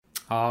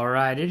All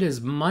right, it is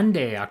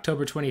Monday,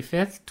 October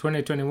 25th,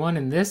 2021,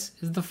 and this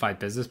is the Fight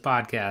Business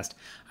Podcast.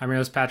 I'm your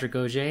host, Patrick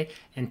Auger,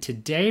 and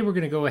today we're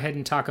going to go ahead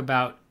and talk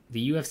about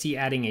the UFC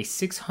adding a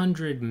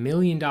 $600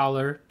 million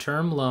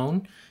term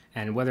loan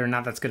and whether or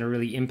not that's going to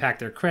really impact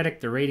their credit,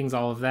 their ratings,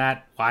 all of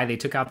that, why they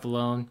took out the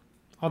loan,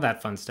 all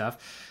that fun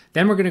stuff.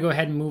 Then we're going to go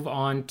ahead and move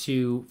on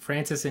to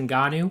Francis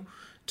Ngannou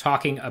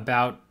talking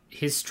about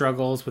his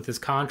struggles with his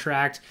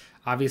contract.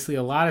 Obviously,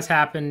 a lot has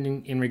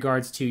happened in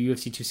regards to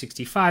UFC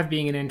 265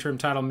 being an interim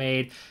title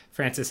made.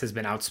 Francis has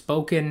been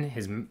outspoken.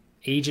 His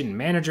agent and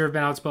manager have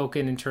been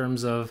outspoken in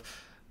terms of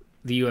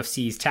the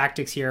UFC's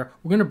tactics here.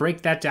 We're going to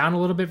break that down a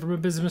little bit from a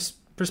business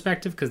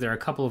perspective because there are a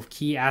couple of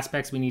key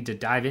aspects we need to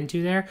dive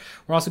into there.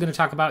 We're also going to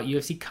talk about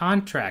UFC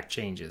contract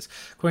changes.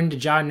 According to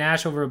John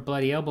Nash over at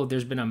Bloody Elbow,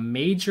 there's been a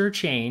major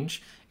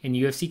change in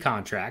UFC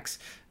contracts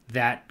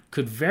that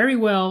could very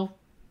well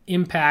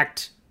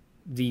impact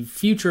the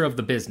future of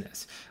the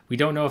business. We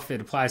don't know if it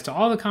applies to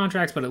all the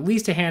contracts, but at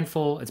least a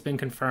handful. It's been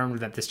confirmed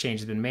that this change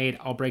has been made.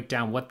 I'll break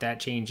down what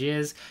that change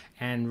is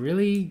and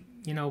really,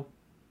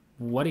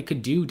 what it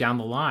could do down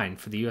the line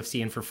for the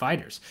UFC and for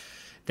fighters.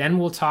 Then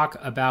we'll talk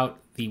about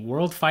the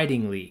World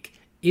Fighting League.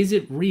 Is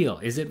it real?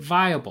 Is it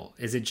viable?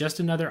 Is it just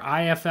another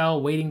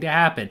IFL waiting to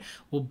happen?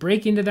 We'll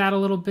break into that a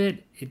little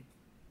bit.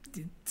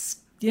 It's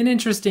an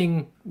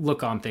interesting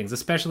look on things,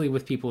 especially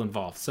with people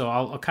involved. So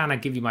I'll kind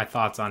of give you my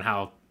thoughts on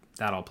how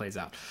that all plays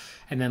out.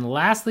 And then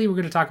lastly, we're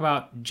going to talk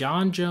about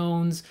Jon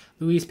Jones,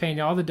 Luis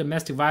Pena, all the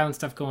domestic violence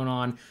stuff going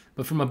on.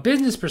 But from a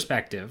business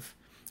perspective,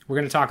 we're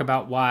going to talk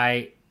about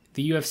why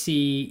the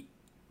UFC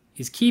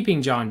is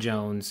keeping Jon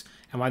Jones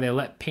and why they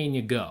let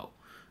Pena go.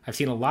 I've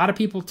seen a lot of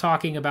people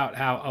talking about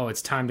how,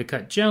 it's time to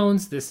cut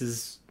Jones. This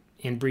is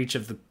in breach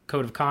of the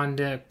code of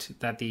conduct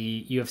that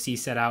the UFC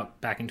set out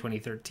back in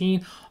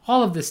 2013.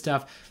 All of this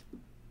stuff.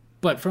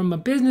 But from a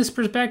business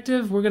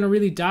perspective, we're going to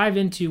really dive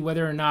into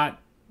whether or not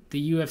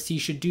the UFC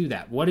should do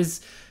that. What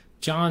is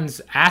Jon's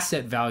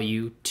asset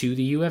value to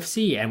the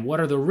UFC, and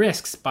what are the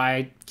risks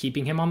by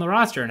keeping him on the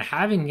roster and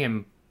having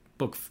him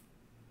booked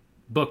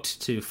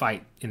to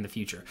fight in the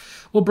future?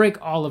 We'll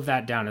break all of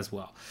that down as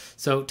well.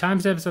 So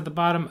timestamps at the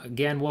bottom.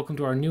 Again, welcome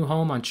to our new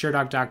home on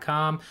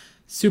SureDoc.com.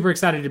 Super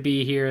excited to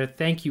be here.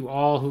 Thank you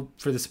all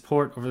for the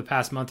support over the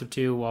past month or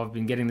two while I've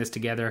been getting this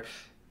together.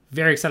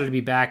 Very excited to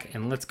be back,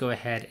 and let's go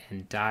ahead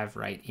and dive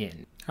right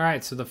in. All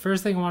right, so the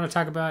first thing I want to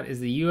talk about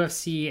is the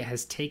UFC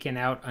has taken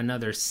out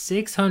another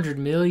 $600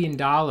 million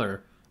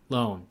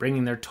loan,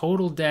 bringing their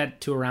total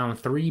debt to around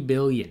 $3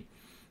 billion.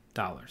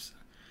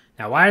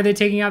 Now, why are they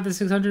taking out the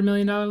 $600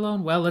 million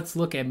loan? Well, let's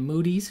look at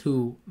Moody's,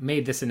 who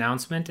made this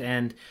announcement,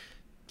 and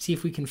see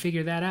if we can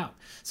figure that out.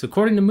 So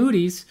according to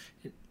Moody's,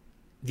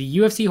 the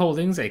UFC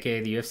Holdings,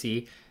 aka the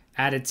UFC,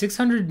 added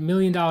 $600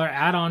 million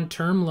add-on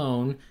term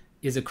loan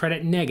is a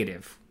credit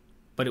negative,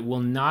 but it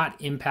will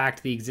not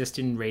impact the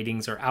existing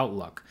ratings or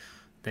outlook.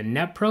 The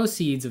net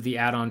proceeds of the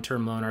add-on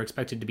term loan are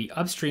expected to be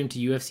upstreamed to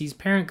UFC's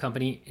parent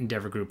company,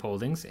 Endeavor Group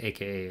Holdings,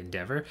 aka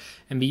Endeavor,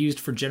 and be used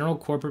for general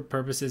corporate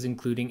purposes,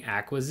 including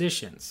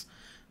acquisitions.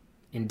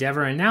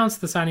 Endeavor announced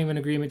the signing of an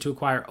agreement to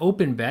acquire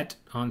OpenBet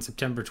on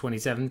September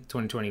 27,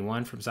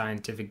 2021 from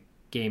Scientific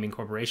Gaming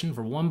Corporation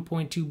for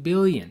 $1.2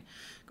 billion,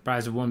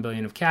 comprised of $1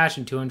 billion of cash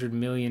and $200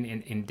 million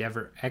in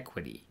Endeavor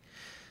equity.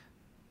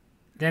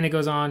 Then it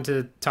goes on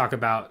to talk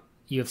about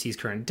UFC's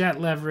current debt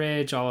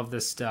leverage, all of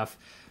this stuff.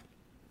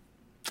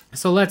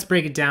 So let's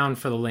break it down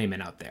for the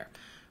layman out there.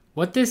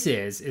 What this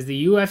is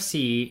the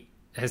UFC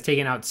has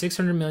taken out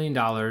 $600 million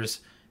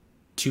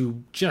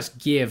to just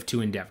give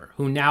to Endeavor,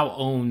 who now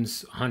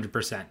owns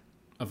 100%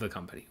 of the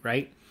company,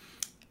 right?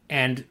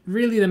 And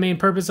really the main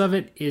purpose of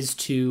it is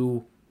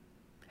to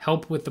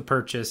help with the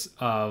purchase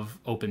of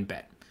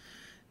OpenBet.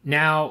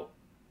 Now,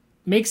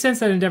 makes sense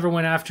that Endeavor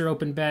went after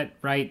OpenBet,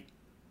 right?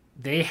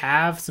 They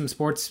have some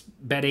sports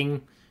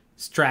betting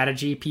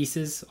strategy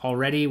pieces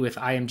already with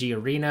IMG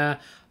Arena,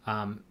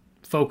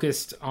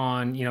 focused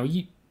on,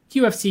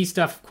 UFC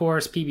stuff, of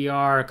course,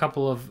 PBR, a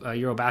couple of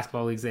Euro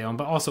basketball leagues they own,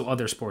 but also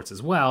other sports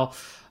as well.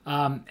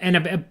 And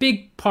a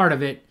big part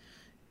of it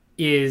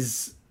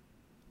is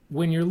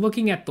when you're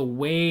looking at the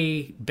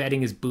way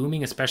betting is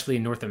booming, especially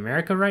in North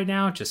America right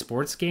now, just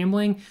sports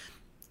gambling,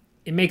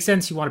 it makes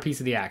sense you want a piece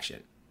of the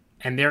action.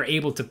 And they're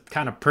able to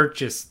kind of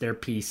purchase their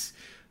piece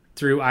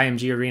through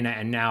IMG Arena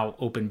and now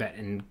OpenBet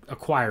and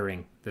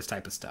acquiring this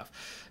type of stuff.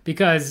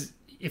 Because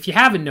if you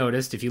haven't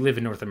noticed, if you live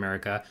in North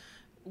America,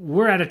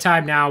 we're at a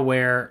time now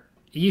where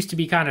it used to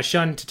be kind of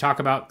shunned to talk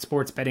about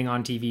sports betting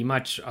on TV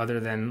much other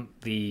than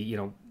the,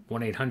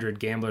 1-800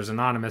 Gamblers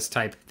Anonymous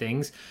type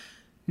things.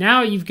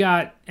 Now you've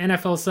got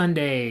NFL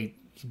Sunday,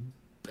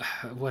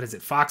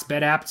 Fox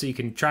Bet app, so you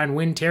can try and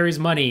win Terry's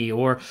money,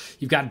 or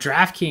you've got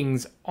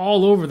DraftKings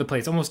all over the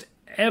place. Almost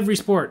every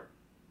sport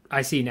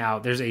I see now,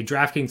 there's a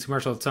DraftKings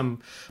commercial at some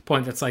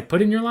point that's like,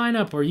 put in your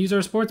lineup or use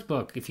our sports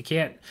book. If you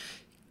can't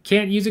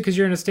use it because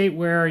you're in a state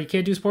where you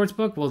can't do sports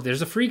book, well,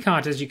 there's a free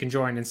contest you can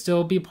join and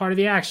still be part of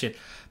the action.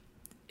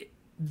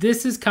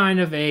 This is kind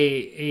of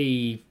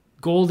a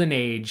golden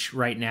age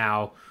right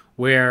now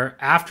where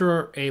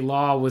after a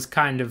law was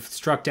kind of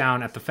struck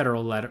down at the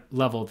federal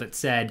level that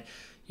said,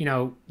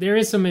 there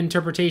is some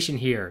interpretation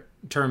here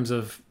in terms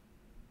of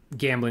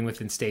gambling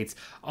within states.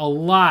 A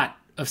lot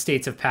of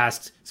states have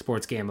passed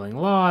sports gambling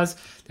laws.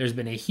 There's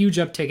been a huge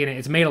uptick in it.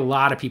 It's made a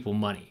lot of people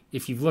money.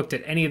 If you've looked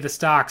at any of the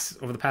stocks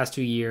over the past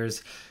 2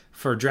 years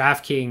for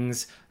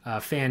DraftKings,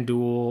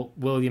 FanDuel,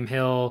 William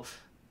Hill,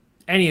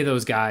 any of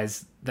those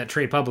guys that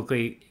trade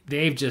publicly,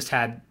 they've just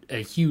had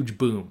a huge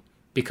boom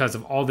because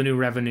of all the new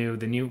revenue,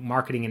 the new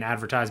marketing and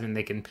advertisement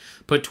they can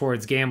put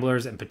towards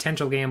gamblers and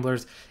potential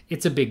gamblers.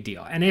 It's a big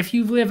deal. And if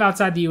you live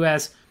outside the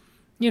US,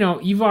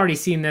 you've already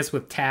seen this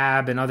with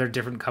Tab and other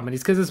different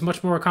companies because it's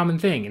much more a common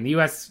thing. In the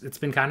US, it's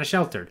been kind of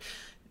sheltered.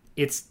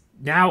 It's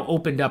now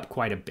opened up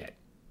quite a bit.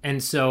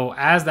 And so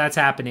as that's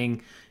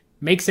happening,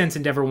 makes sense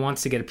Endeavor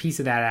wants to get a piece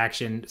of that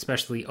action,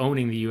 especially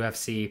owning the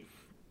UFC.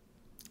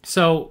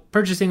 So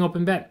purchasing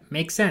OpenBet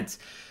makes sense.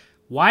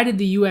 Why did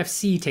the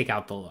UFC take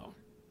out the loan,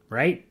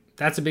 right?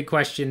 That's a big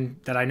question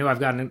that I know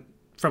I've gotten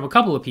from a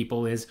couple of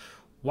people is,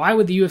 why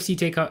would the UFC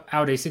take out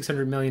a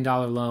 $600 million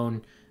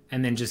loan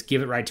and then just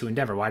give it right to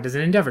Endeavor? Why doesn't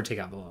Endeavor take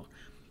out the loan?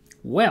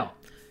 Well,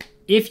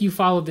 if you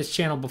followed this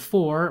channel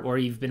before or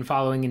you've been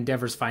following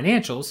Endeavor's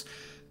financials,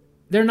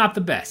 they're not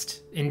the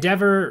best.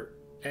 Endeavor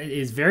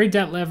is very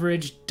debt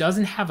leveraged,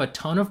 doesn't have a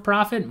ton of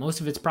profit. Most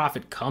of its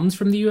profit comes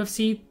from the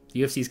UFC.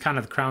 The UFC is kind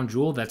of the crown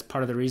jewel. That's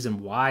part of the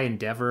reason why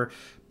Endeavor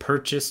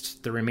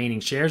purchased the remaining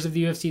shares of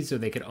the UFC so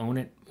they could own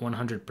it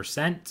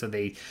 100%. So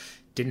they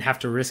didn't have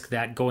to risk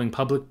that going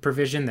public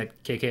provision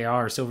that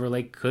KKR or Silver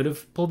Lake could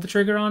have pulled the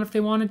trigger on if they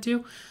wanted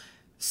to.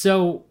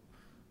 So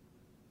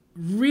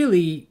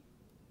really,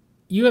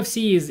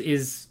 UFC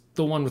is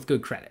the one with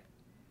good credit.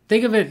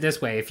 Think of it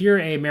this way. If you're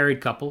a married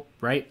couple,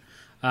 right,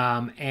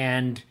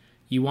 and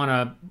you want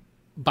to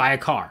buy a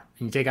car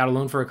and you take out a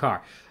loan for a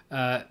car,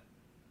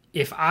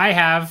 if I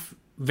have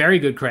very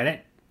good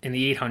credit in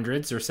the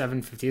 800s or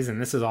 750s,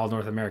 and this is all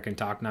North American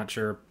talk, not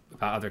sure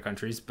about other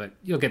countries, but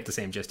you'll get the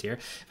same gist here.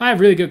 If I have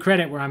really good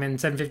credit where I'm in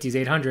 750s,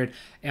 800,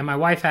 and my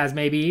wife has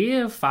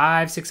maybe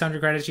 500,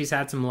 600 credit, she's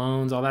had some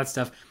loans, all that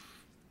stuff,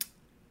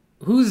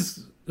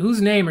 whose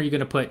name are you going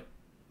to put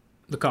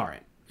the car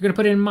in? You're going to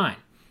put it in mine.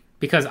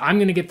 Because I'm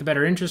going to get the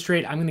better interest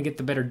rate, I'm going to get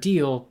the better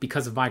deal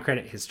because of my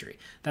credit history.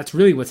 That's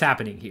really what's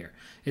happening here.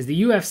 Is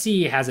the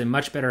UFC has a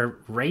much better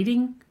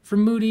rating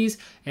from Moody's.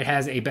 It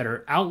has a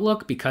better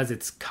outlook because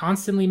it's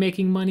constantly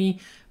making money.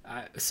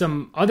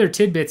 Some other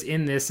tidbits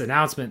in this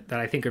announcement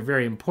that I think are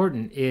very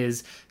important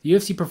is the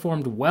UFC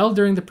performed well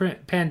during the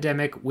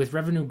pandemic with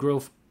revenue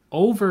growth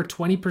over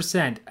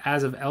 20%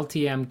 as of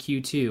LTM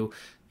Q2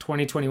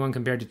 2021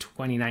 compared to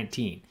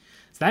 2019.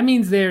 So that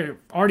means they're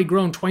already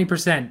grown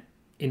 20%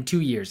 in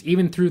 2 years,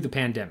 even through the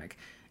pandemic.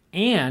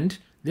 And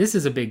this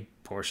is a big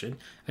portion.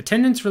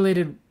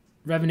 Attendance-related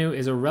revenue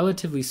is a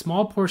relatively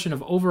small portion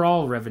of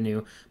overall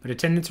revenue, but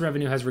attendance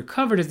revenue has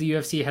recovered as the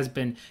UFC has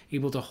been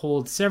able to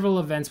hold several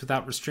events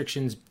without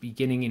restrictions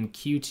beginning in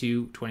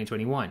Q2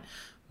 2021.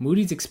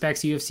 Moody's expects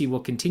UFC will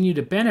continue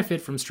to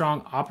benefit from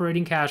strong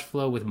operating cash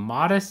flow with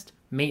modest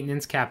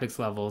maintenance capex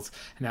levels,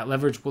 and that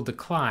leverage will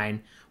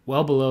decline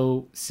well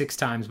below 6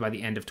 times by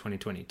the end of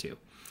 2022.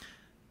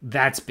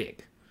 That's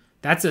big.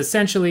 That's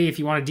essentially, if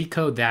you want to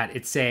decode that,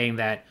 it's saying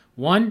that,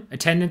 one,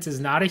 attendance is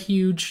not a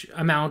huge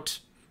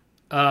amount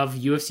of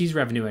UFC's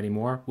revenue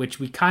anymore, which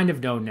we kind of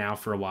know now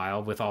for a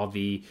while with all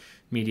the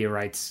media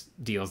rights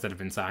deals that have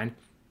been signed.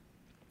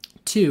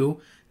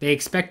 Two, they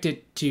expect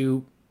it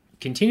to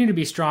continue to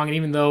be strong, and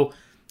even though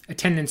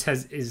attendance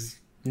is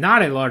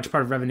not a large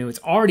part of revenue, it's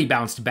already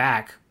bounced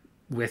back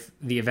with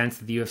the events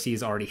that the UFC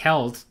has already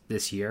held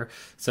this year.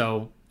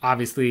 So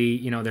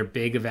obviously, their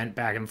big event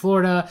back in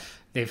Florida.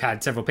 They've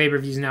had several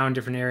pay-per-views now in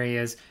different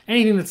areas.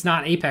 Anything that's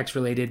not Apex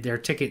related, their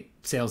ticket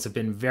sales have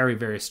been very,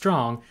 very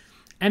strong.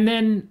 And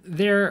then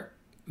their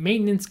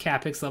maintenance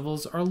capex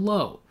levels are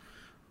low,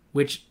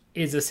 which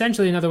is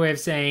essentially another way of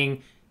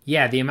saying,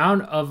 yeah, the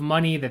amount of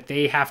money that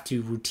they have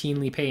to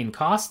routinely pay in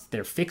costs,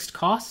 their fixed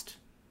cost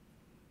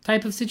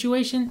type of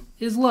situation,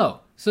 is low.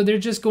 So they're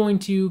just going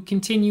to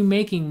continue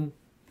making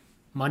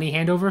money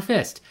hand over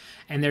fist.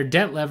 And their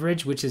debt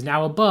leverage, which is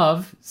now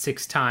above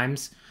 6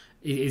 times,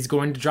 is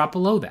going to drop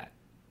below that.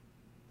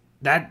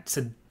 That's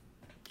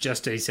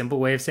just a simple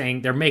way of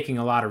saying they're making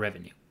a lot of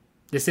revenue.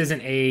 This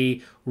isn't a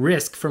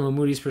risk from a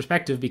Moody's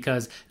perspective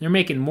because they're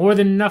making more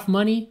than enough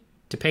money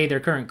to pay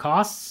their current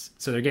costs,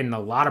 so they're getting a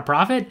lot of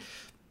profit,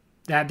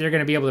 that they're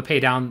going to be able to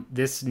pay down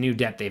this new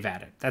debt they've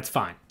added. That's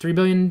fine. $3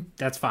 billion,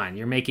 that's fine.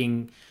 You're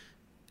making,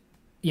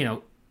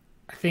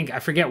 I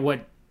forget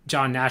what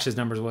John Nash's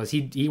numbers was.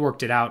 He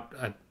worked it out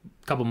a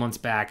couple months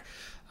back.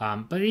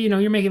 But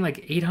you're making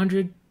like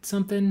 800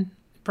 something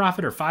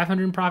profit or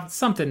 500 profit,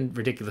 something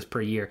ridiculous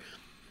per year.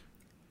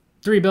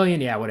 3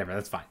 billion, yeah, whatever,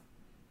 that's fine.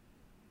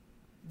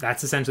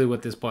 That's essentially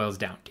what this boils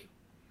down to.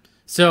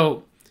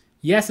 So,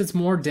 yes, it's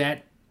more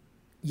debt.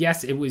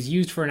 Yes, it was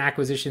used for an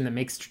acquisition that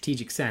makes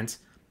strategic sense,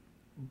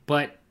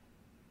 but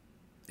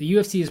the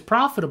UFC is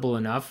profitable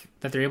enough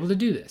that they're able to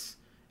do this.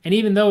 And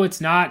even though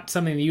it's not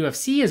something the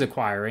UFC is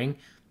acquiring,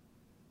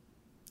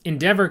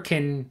 Endeavor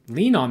can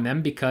lean on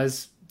them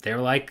because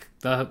they're like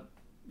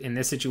in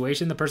this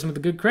situation, the person with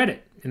the good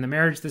credit in the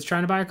marriage that's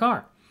trying to buy a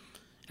car.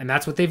 And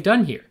that's what they've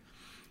done here.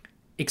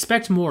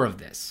 Expect more of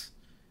this.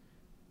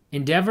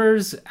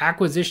 Endeavor's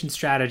acquisition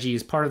strategy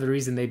is part of the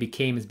reason they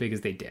became as big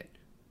as they did.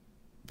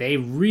 They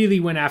really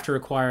went after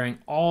acquiring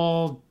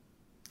all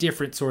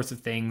different sorts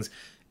of things,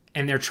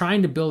 and they're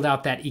trying to build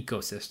out that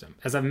ecosystem.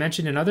 As I've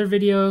mentioned in other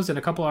videos and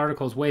a couple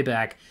articles way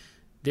back,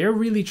 they're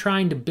really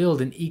trying to build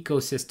an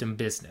ecosystem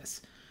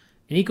business.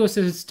 An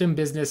ecosystem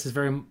business is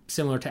very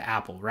similar to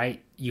Apple,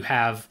 right? You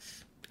have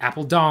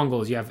Apple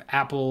dongles, you have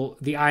Apple,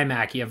 the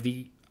iMac, you have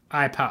the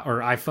iPod or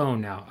iPhone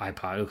now,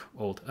 iPod,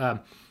 old.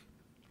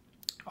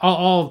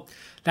 All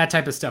that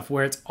type of stuff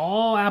where it's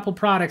all Apple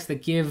products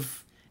that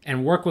give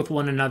and work with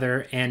one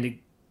another, and it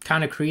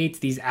kind of creates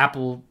these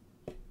Apple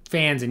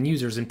fans and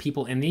users and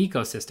people in the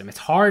ecosystem. It's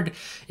hard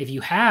if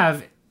you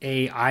have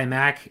a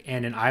iMac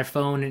and an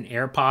iPhone and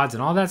AirPods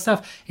and all that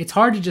stuff. It's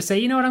hard to just say,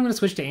 you know what, I'm going to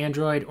switch to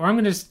Android, or I'm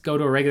going to just go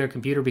to a regular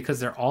computer, because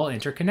they're all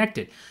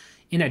interconnected.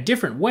 In a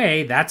different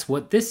way, that's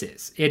what this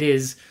is. It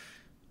is,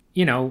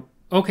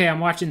 okay, I'm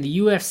watching the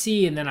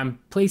UFC and then I'm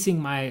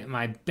placing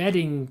my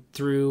betting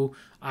through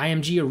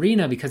IMG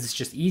Arena because it's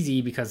just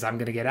easy, because I'm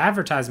going to get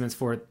advertisements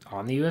for it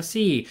on the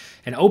UFC.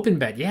 And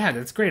OpenBet, yeah,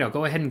 that's great. I'll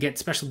go ahead and get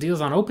special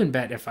deals on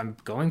OpenBet if I'm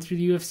going through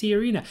the UFC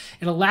Arena.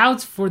 It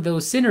allows for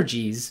those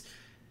synergies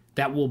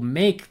that will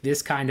make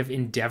this kind of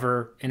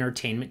Endeavor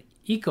entertainment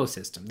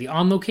ecosystem. The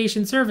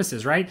on-location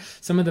services, right?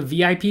 Some of the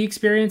VIP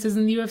experiences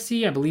in the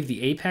UFC, I believe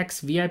the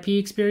Apex VIP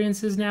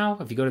experiences now,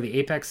 if you go to the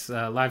Apex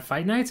live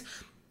fight nights,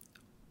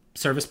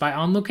 serviced by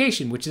On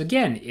Location, which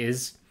again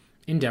is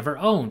Endeavor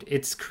owned.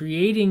 It's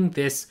creating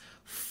this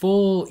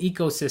full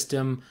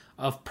ecosystem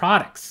of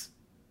products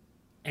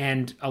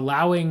and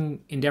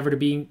allowing Endeavor to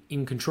be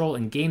in control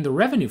and gain the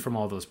revenue from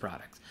all those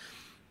products.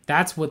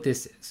 That's what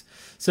this is.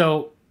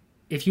 So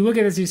if you look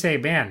at this, you say,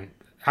 man,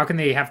 how can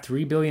they have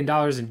 $3 billion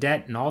in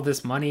debt and all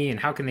this money, and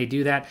how can they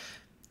do that?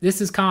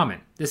 This is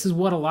common. This is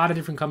what a lot of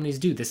different companies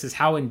do. This is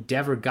how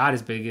Endeavor got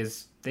as big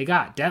as they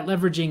got. Debt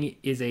leveraging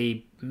is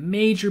a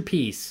major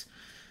piece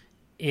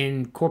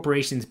in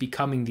corporations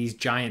becoming these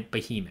giant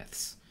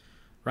behemoths,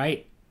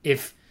 right?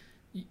 If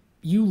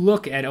you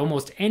look at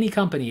almost any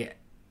company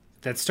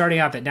that's starting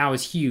out that now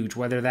is huge,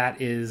 whether that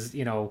is,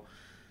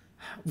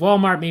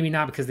 Walmart, maybe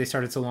not because they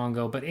started so long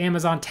ago, but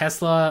Amazon,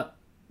 Tesla,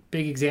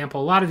 big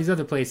example, a lot of these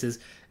other places,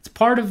 it's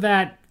part of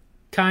that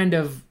kind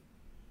of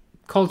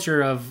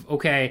culture of,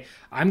 okay,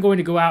 I'm going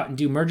to go out and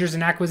do mergers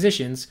and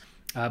acquisitions.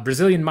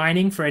 Brazilian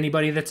mining, for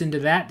anybody that's into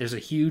that, there's a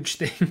huge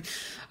thing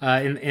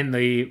in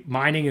the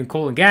mining and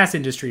coal and gas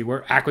industry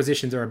where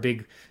acquisitions are a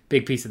big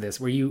piece of this,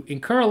 where you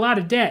incur a lot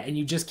of debt and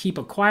you just keep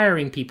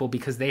acquiring people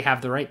because they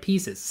have the right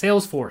pieces.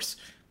 Salesforce.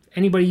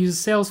 Anybody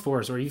uses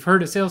Salesforce, or you've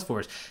heard of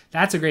Salesforce,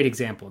 that's a great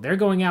example. They're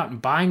going out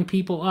and buying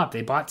people up.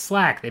 They bought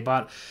Slack. They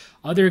bought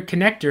other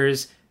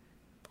connectors,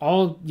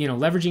 all,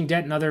 leveraging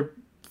debt and other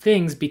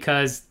things,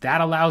 because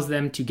that allows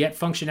them to get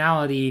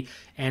functionality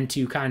and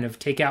to kind of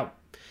take out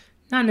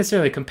not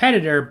necessarily a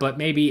competitor, but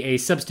maybe a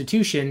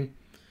substitution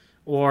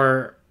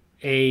or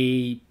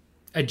a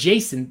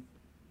adjacent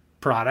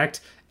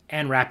product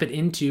and wrap it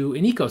into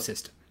an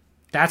ecosystem.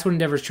 That's what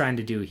Endeavor's trying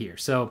to do here.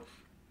 So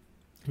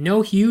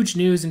no huge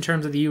news in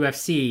terms of the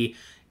UFC.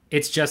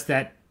 It's just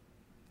that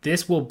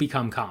this will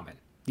become common.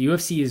 The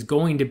UFC is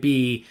going to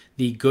be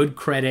the good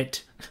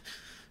credit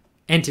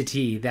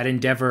entity that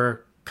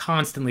Endeavor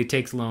constantly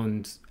takes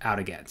loans out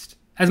against,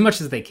 as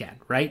much as they can,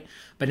 right?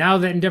 But now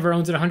that Endeavor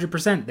owns it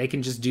 100%, they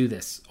can just do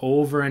this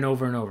over and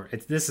over and over.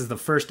 This is the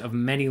first of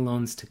many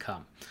loans to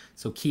come.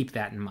 So keep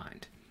that in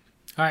mind.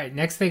 All right,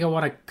 next thing I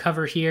want to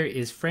cover here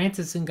is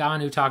Francis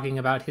Ngannou talking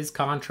about his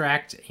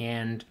contract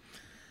and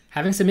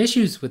having some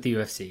issues with the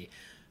UFC.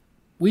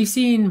 We've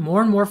seen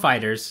more and more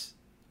fighters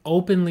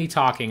openly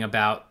talking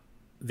about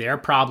their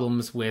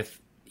problems with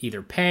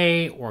either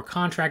pay or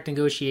contract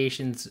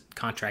negotiations.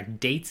 Contract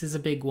dates is a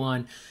big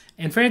one.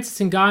 And Francis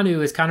Ngannou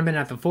has kind of been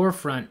at the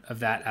forefront of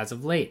that as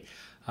of late.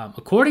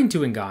 According to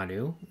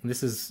Ngannou,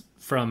 this is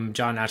from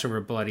John Nash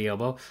over Bloody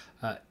Elbow,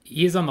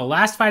 he is on the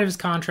last fight of his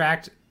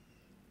contract,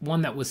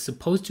 one that was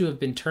supposed to have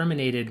been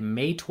terminated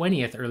May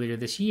 20th earlier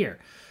this year.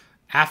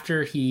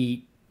 After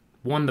he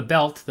won the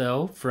belt,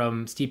 though,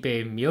 from Stipe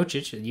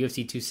Miocic at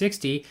UFC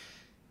 260,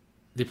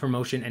 the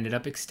promotion ended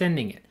up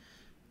extending it.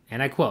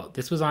 And I quote,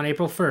 "This was on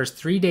April 1st,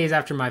 3 days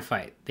after my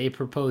fight. They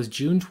proposed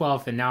June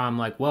 12th, and now I'm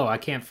like, whoa, I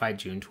can't fight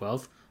June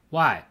 12th.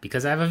 Why?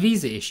 Because I have a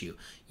visa issue.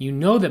 You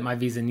know that my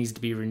visa needs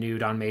to be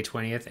renewed on May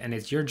 20th, and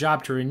it's your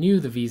job to renew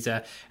the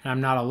visa, and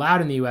I'm not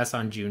allowed in the U.S.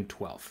 on June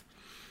 12th.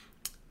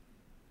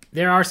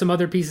 There are some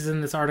other pieces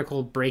in this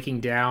article breaking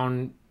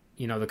down,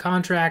 the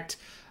contract,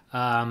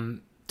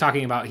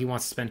 talking about he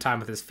wants to spend time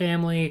with his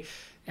family,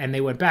 and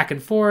they went back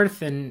and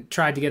forth and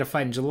tried to get a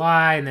fight in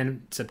July, and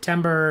then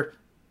September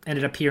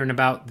ended up hearing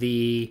about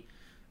the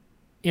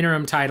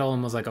interim title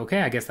and was like,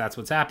 okay, I guess that's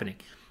what's happening.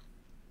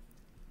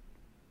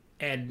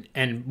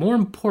 And more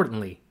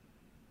importantly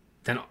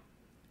than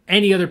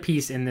any other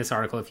piece in this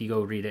article, if you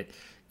go read it,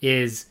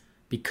 is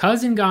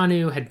Because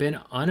Ngannou had been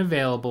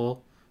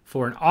unavailable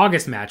for an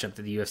August matchup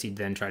that the UFC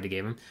then tried to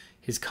give him,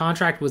 his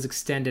contract was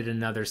extended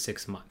another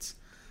 6 months.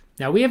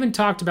 Now, we haven't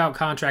talked about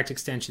contract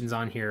extensions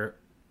on here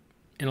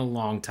in a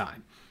long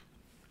time.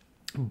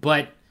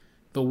 But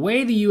the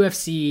way the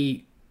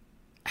UFC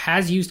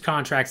has used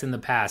contracts in the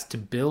past to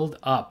build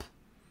up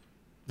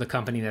the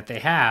company that they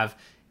have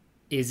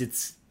is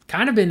it's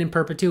kind of been in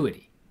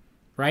perpetuity,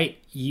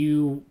 right?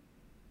 You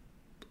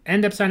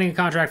end up signing a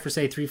contract for,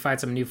 say, 3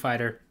 fights. I'm a new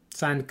fighter.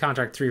 Sign the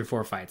contract 3 or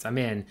 4 fights. I'm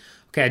in.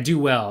 Okay, I do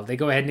well. They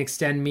go ahead and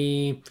extend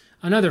me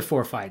another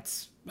 4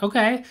 fights.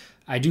 Okay,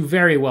 I do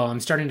very well. I'm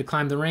starting to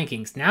climb the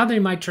rankings. Now they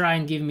might try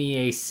and give me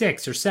a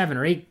 6 or 7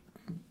 or 8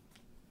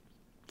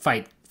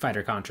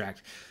 fighter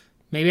contract.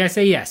 Maybe I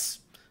say yes.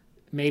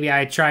 Maybe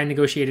I try and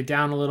negotiate it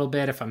down a little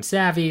bit if I'm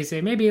savvy.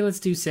 Say maybe let's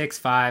do 6,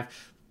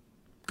 5.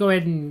 Go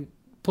ahead and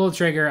pull the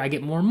trigger. I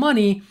get more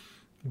money,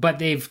 but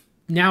they've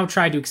now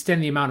tried to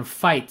extend the amount of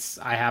fights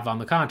I have on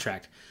the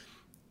contract.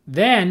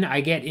 Then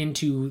I get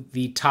into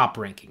the top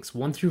rankings,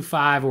 1 through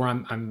 5, where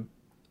I'm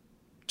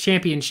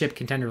championship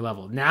contender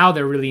level. Now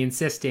they're really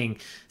insisting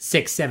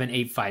 6, 7,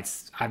 8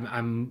 fights.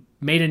 I'm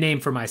made a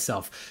name for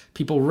myself.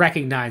 People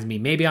recognize me.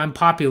 Maybe I'm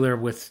popular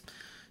with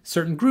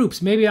certain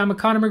groups. Maybe I'm a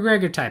Conor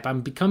McGregor type.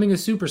 I'm becoming a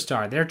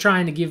superstar. They're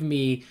trying to give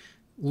me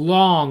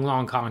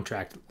long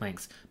contract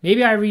lengths.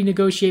 Maybe I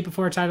renegotiate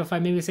before a title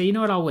fight. Maybe I say, you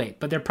know what, I'll wait.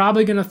 But they're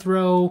probably going to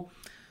throw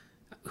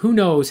who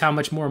knows how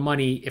much more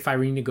money if I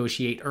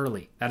renegotiate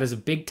early. That is a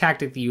big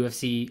tactic the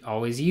UFC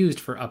always used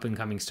for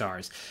up-and-coming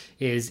stars,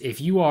 is if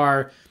you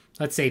are,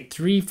 let's say,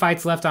 3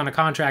 fights left on a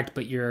contract,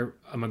 but you're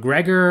a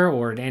McGregor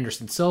or an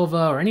Anderson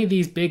Silva or any of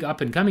these big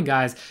up-and-coming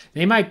guys,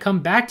 they might come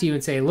back to you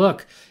and say,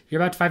 look,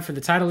 you're about to fight for the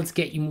title. Let's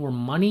get you more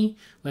money.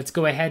 Let's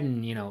go ahead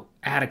and,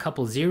 add a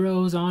couple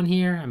zeros on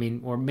here. I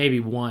mean, or maybe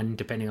 1,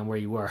 depending on where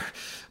you were.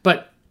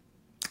 But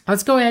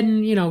let's go ahead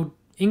and,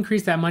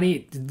 increase that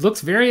money. It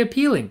looks very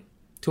appealing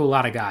to a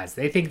lot of guys.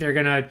 They think they're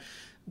going to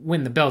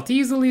win the belt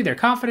easily. They're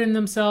confident in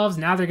themselves.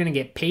 Now they're going to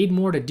get paid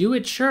more to do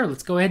it. Sure,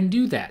 let's go ahead and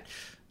do that.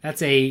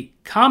 That's a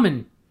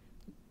common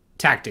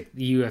tactic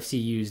the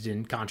UFC used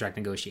in contract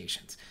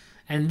negotiations.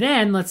 And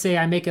then let's say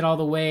I make it all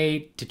the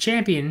way to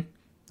champion,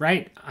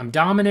 right? I'm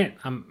dominant.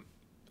 I'm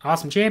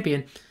awesome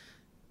champion.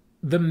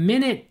 The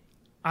minute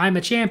I'm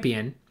a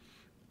champion,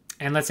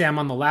 and let's say I'm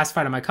on the last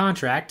fight of my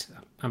contract,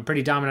 I'm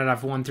pretty dominant.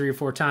 I've won 3 or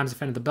 4 times,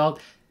 defended the belt.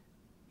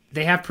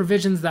 They have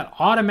provisions that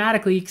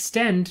automatically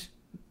extend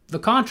the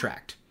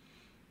contract.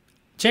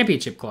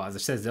 Championship clause that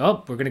says,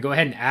 oh, we're going to go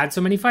ahead and add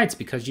so many fights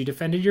because you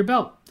defended your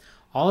belt.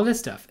 All of this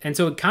stuff. And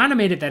so it kind of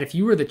made it that if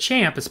you were the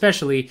champ,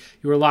 especially,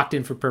 you were locked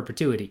in for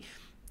perpetuity.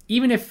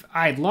 Even if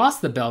I had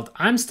lost the belt,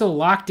 I'm still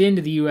locked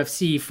into the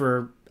UFC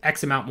for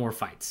X amount more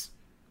fights.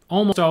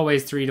 Almost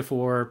always 3 to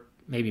 4,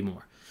 maybe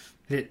more.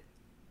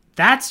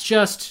 That's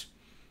just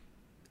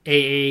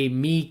a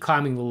me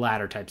climbing the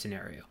ladder type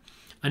scenario.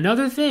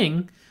 Another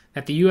thing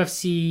that the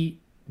UFC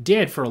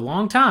did for a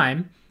long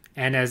time,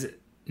 and as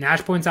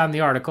Nash points out in the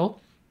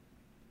article,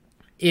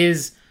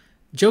 is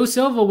Joe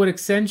Silva would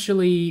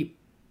essentially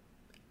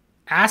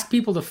ask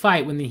people to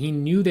fight when he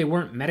knew they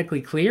weren't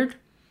medically cleared.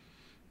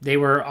 They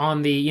were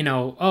on the,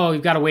 oh,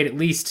 you've got to wait at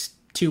least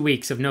 2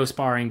 weeks of no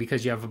sparring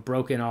because you have a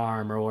broken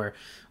arm or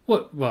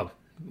well,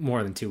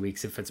 more than 2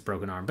 weeks if it's a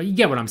broken arm. But you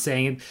get what I'm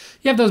saying.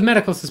 You have those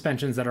medical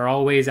suspensions that are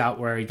always out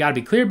where you got to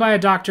be cleared by a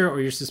doctor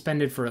or you're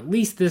suspended for at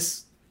least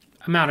this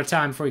amount of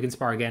time before you can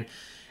spar again.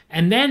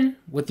 And then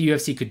what the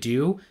UFC could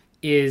do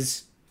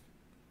is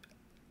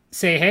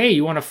say, hey,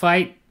 you want to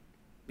fight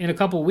in a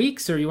couple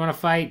weeks or you want to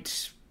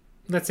fight,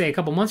 let's say, a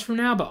couple months from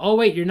now, but oh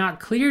wait, you're not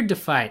cleared to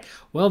fight.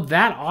 Well,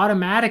 that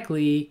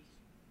automatically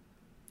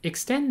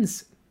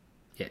extends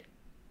it.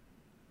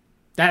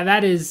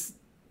 That is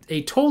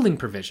a tolling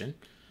provision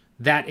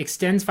that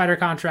extends fighter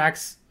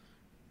contracts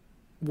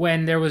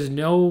when there was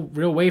no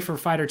real way for a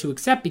fighter to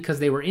accept because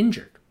they were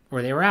injured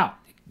or they were out.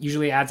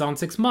 Usually adds on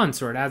 6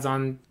 months or it adds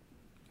on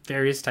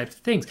various types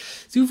of things.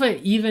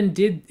 Zuffa even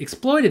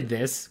exploited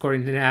this,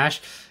 according to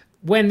Nash,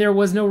 when there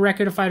was no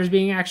record of fighters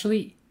being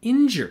actually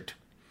injured.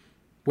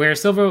 Where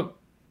Silva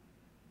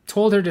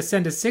told her to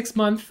send a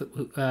 6-month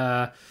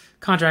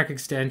contract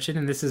extension,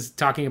 and this is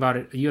talking about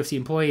a UFC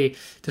employee,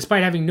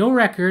 despite having no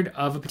record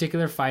of a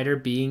particular fighter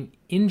being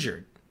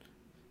injured.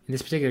 In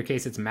this particular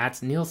case, it's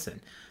Mats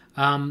Nielsen.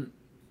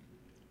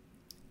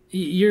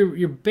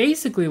 You're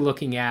basically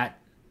looking at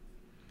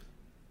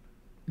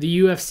the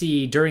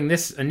UFC during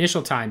this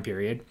initial time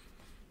period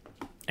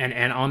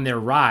and on their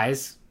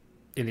rise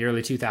in the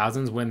early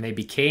 2000s when they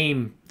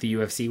became the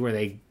UFC, where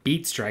they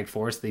beat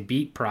Strikeforce, they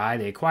beat Pride,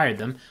 they acquired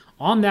them.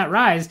 On that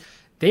rise,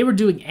 they were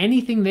doing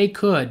anything they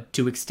could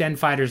to extend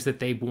fighters that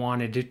they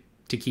wanted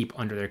to keep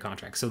under their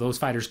contract. So those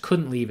fighters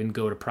couldn't leave and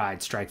go to Pride,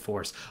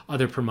 Strikeforce,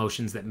 other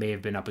promotions that may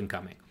have been up and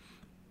coming.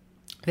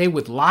 They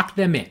would lock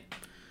them in.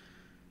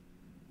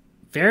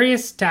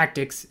 Various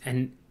tactics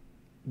and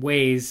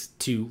ways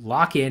to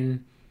lock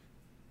in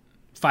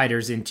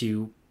fighters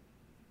into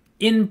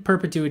in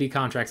perpetuity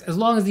contracts as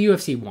long as the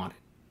UFC wanted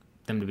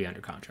them to be under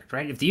contract,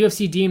 right? If the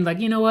UFC deemed like,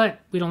 you know what,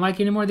 we don't like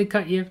you anymore, they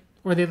cut you.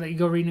 or they let you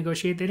go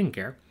renegotiate. They didn't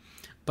care.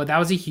 But that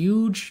was a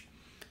huge,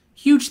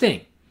 huge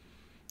thing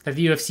that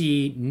the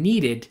UFC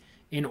needed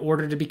in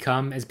order to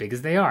become as big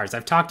as they are. As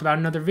I've talked about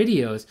in other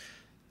videos,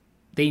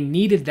 they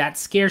needed that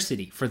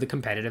scarcity for the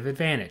competitive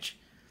advantage.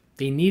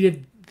 They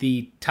needed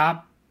the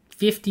top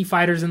 50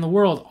 fighters in the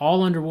world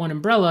all under one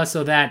umbrella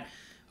so that,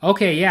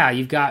 okay, yeah,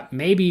 you've got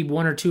maybe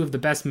one or two of the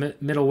best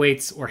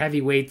middleweights or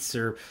heavyweights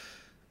or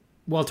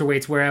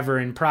welterweights wherever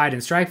in Pride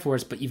and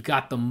Strikeforce, but you've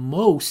got the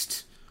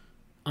most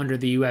under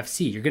the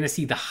UFC. You're going to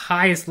see the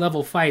highest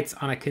level fights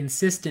on a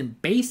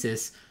consistent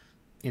basis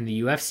in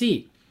the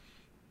UFC.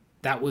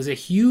 That was a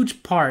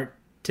huge part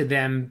to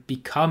them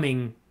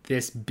becoming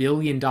this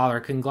billion-dollar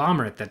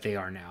conglomerate that they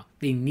are now.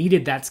 They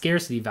needed that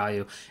scarcity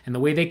value, and the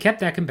way they kept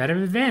that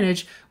competitive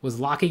advantage was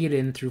locking it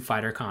in through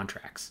fighter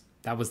contracts.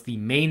 That was the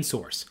main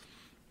source.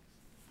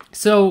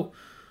 So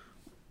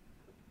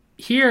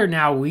here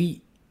now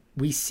we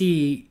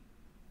see,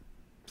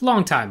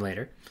 long time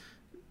later,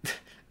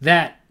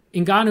 that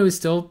Ngannou is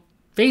still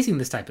facing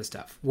this type of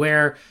stuff,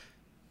 where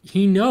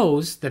he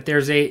knows that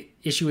there's a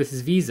issue with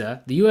his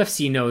visa. The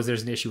UFC knows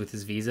there's an issue with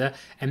his visa,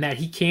 and that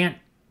he can't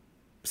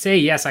say,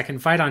 yes, I can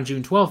fight on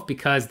June 12th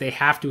because they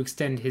have to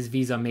extend his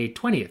visa May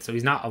 20th. So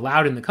he's not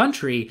allowed in the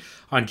country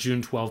on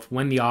June 12th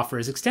when the offer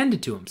is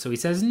extended to him. So he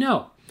says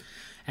no.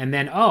 And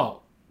then,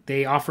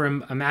 they offer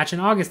him a match in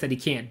August that he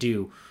can't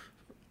do.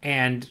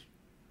 And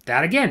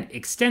that, again,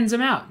 extends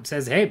him out and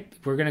says, hey,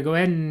 we're going to go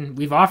ahead and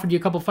we've offered you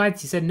a couple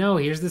fights. He said, no,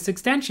 here's this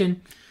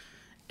extension.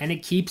 And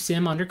it keeps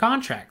him under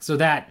contract so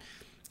that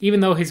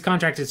even though his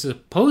contract is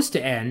supposed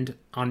to end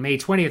on May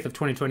 20th of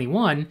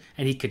 2021,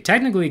 and he could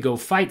technically go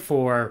fight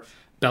for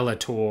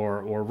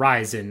Bellator or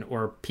Rizin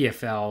or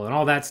PFL and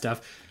all that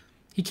stuff,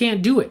 he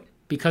can't do it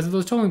because of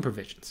those tolling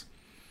provisions.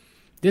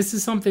 This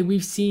is something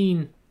we've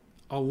seen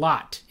a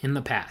lot in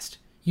the past,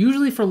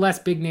 usually for less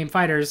big name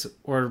fighters,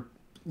 or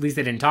at least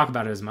they didn't talk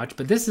about it as much,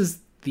 but this is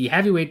the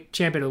heavyweight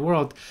champion of the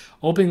world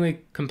openly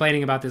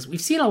complaining about this.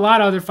 We've seen a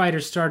lot of other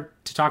fighters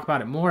start to talk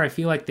about it more. I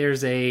feel like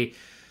there's a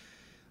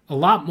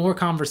lot more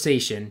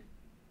conversation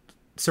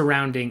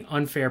surrounding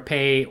unfair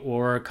pay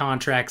or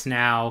contracts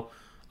now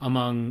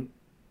among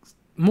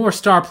more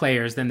star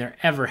players than there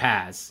ever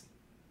has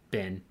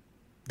been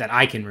that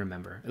I can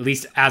remember, at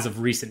least as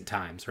of recent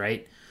times,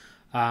 right?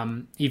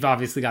 You've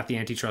obviously got the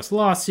antitrust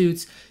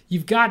lawsuits.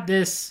 You've got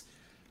this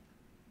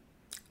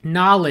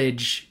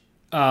knowledge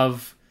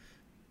of,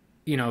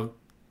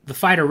 the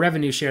fighter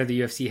revenue share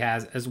the UFC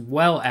has, as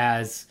well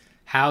as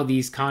how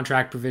these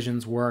contract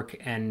provisions work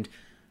and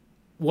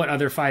what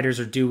other fighters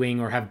are doing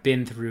or have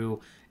been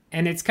through.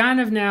 And it's kind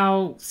of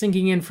now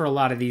sinking in for a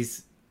lot of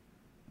these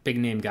big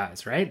name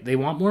guys, right? They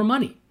want more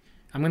money.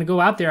 I'm going to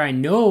go out there. I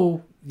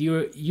know the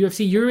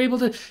UFC, you're able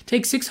to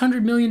take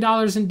 $600 million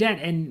in debt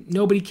and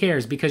nobody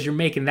cares because you're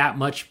making that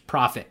much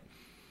profit.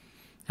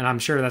 And I'm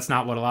sure that's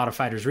not what a lot of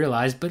fighters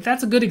realize, but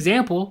that's a good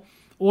example.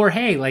 Or,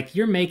 hey, like,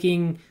 you're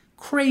making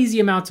crazy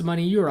amounts of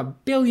money. You're $1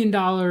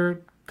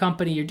 billion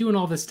company. You're doing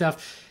all this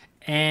stuff.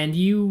 And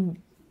you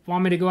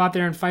want me to go out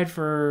there and fight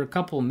for a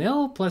couple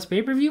mil plus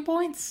pay-per-view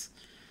points?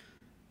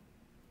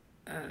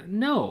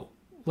 No.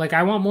 Like,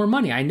 I want more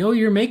money. I know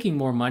you're making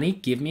more money.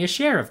 Give me a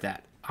share of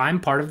that. I'm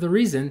part of the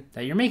reason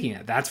that you're making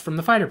it. That's from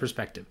the fighter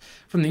perspective.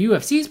 From the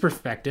UFC's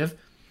perspective,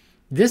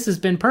 this has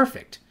been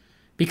perfect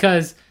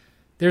because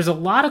there's a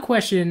lot of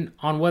question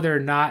on whether or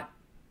not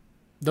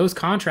those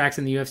contracts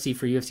in the UFC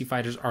for UFC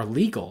fighters are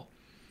legal,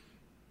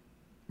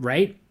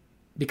 right?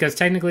 Because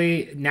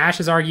technically, Nash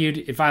has argued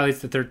it violates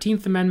the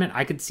 13th Amendment.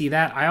 I could see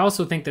that. I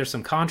also think there's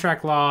some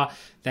contract law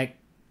that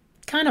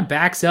kind of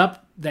backs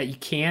up that you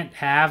can't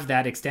have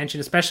that extension,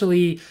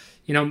 especially,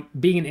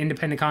 being an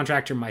independent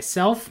contractor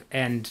myself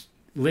and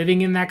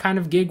living in that kind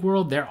of gig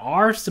world. There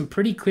are some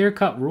pretty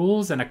clear-cut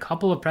rules and a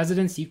couple of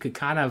precedents you could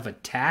kind of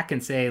attack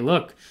and say,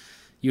 look,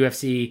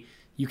 UFC,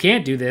 you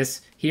can't do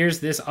this. Here's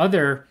this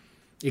other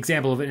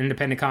example of an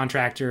independent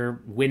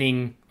contractor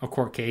winning a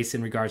court case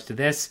in regards to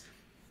this.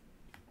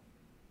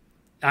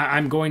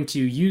 I'm going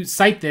to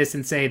cite this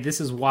and say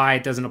this is why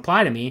it doesn't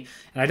apply to me.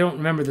 And I don't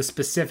remember the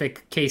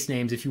specific case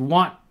names. If you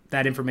want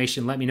that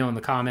information, let me know in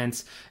the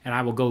comments and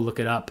I will go look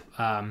it up.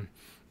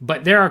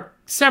 But there are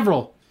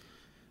several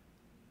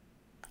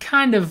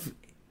kind of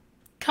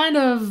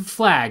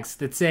flags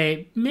that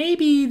say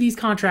maybe these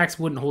contracts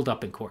wouldn't hold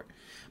up in court.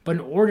 But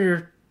in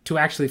order to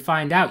actually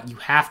find out, you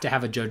have to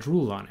have a judge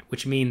rule on it,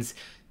 which means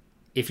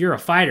if you're a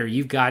fighter,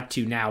 you've got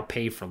to now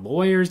pay for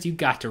lawyers. You've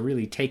got to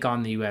really take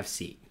on the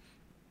UFC.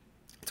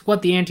 It's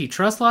what the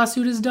antitrust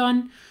lawsuit has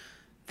done.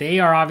 They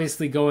are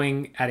obviously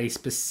going at a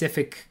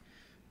specific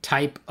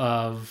type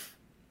of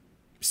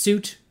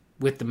suit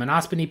with the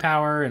monopoly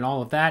power and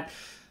all of that.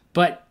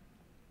 But,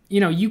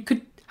 you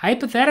could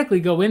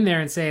hypothetically go in there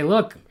and say,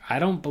 look, I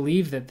don't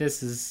believe that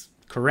this is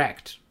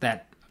correct,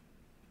 that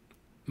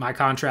my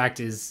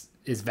contract is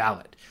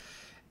valid.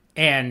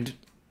 And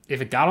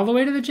if it got all the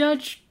way to the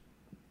judge,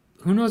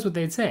 who knows what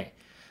they'd say.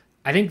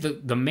 I think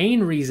the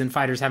main reason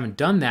fighters haven't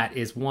done that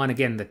is, one,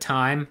 again, the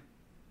time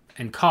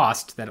and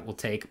cost that it will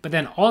take. But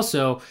then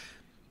also,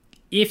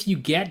 if you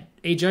get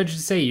a judge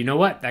to say, you know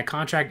what, that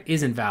contract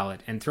isn't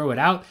valid and throw it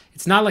out,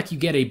 it's not like you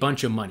get a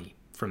bunch of money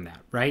from that,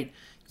 right?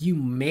 You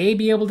may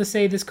be able to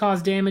say this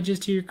caused damages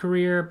to your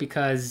career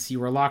because you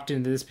were locked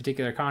into this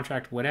particular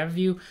contract, whatever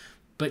you.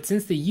 But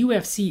since the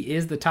UFC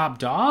is the top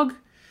dog,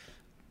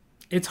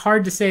 it's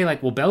hard to say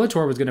like, well,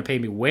 Bellator was going to pay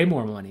me way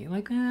more money.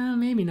 Like,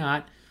 maybe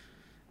not.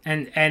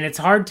 And it's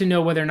hard to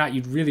know whether or not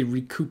you'd really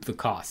recoup the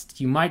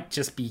cost. You might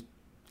just be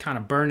kind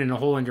of burning a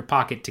hole in your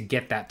pocket to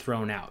get that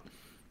thrown out.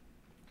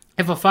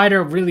 If a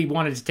fighter really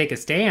wanted to take a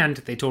stand,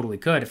 they totally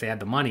could if they had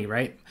the money,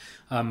 right?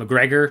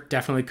 McGregor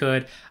definitely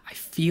could. I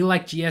feel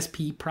like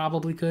GSP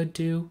probably could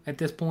too at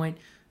this point,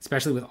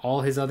 especially with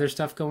all his other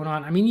stuff going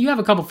on. I mean, you have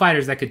a couple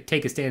fighters that could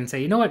take a stand and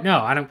say, you know what? No,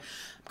 I'm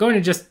going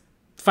to just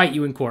fight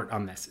you in court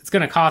on this. It's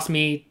going to cost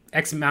me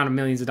X amount of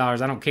millions of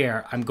dollars. I don't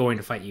care. I'm going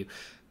to fight you.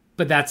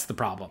 But that's the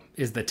problem,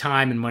 is the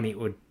time and money it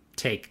would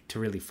take to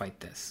really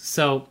fight this.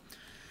 So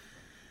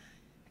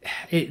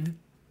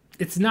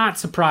it's not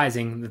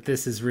surprising that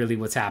this is really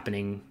what's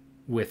happening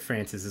with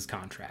Francis's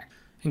contract.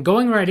 And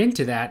going right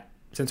into that,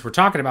 since we're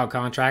talking about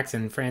contracts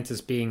and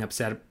Francis being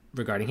upset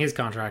regarding his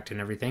contract and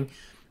everything,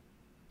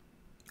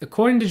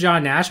 according to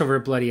John Nash over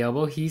at Bloody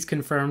Elbow, he's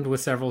confirmed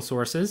with several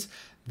sources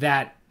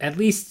that at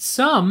least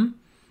some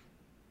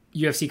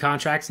UFC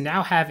contracts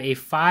now have a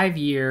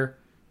 5-year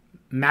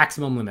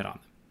maximum limit on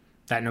them.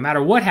 That no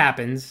matter what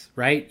happens,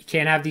 right, you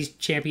can't have these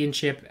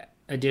championship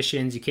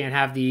editions, you can't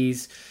have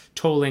these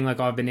tolling like,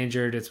 oh, I've been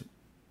injured, it's,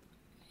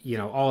 you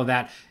know, all of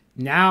that.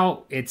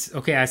 Now it's,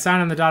 okay, I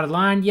sign on the dotted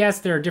line. Yes,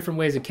 there are different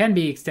ways it can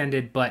be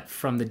extended, but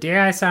from the day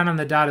I sign on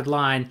the dotted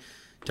line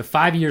to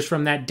 5 years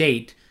from that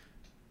date,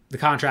 the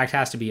contract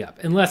has to be up,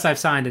 unless I've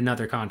signed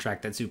another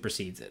contract that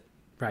supersedes it,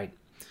 right?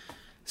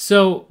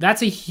 So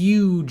that's a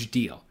huge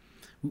deal.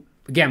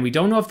 Again, we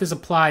don't know if this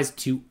applies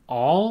to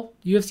all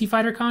UFC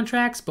fighter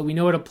contracts, but we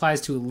know it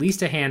applies to at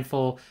least a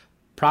handful,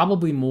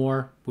 probably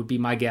more would be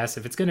my guess.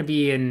 If it's going to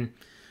be in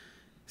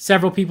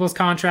several people's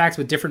contracts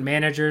with different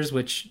managers,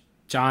 which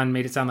John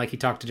made it sound like he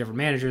talked to different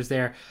managers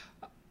there,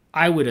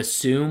 I would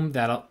assume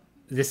that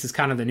this is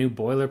kind of the new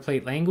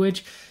boilerplate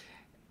language.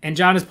 And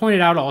John has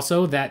pointed out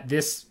also that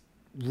this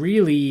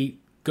really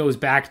goes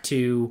back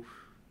to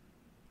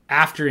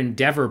after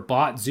Endeavor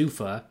bought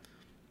Zuffa,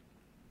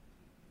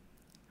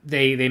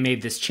 they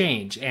made this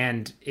change,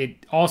 and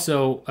it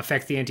also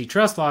affects the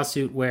antitrust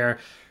lawsuit where,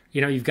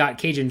 you know, you've got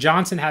Cajun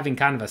Johnson having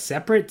kind of a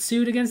separate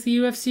suit against the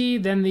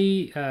UFC than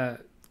the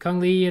Kung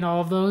Lee and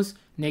all of those,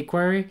 Nate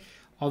Query,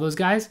 all those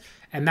guys.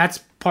 And that's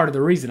part of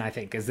the reason, I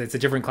think, is it's a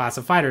different class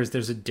of fighters.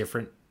 There's a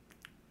different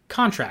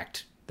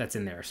contract that's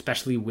in there,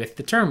 especially with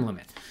the term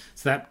limit.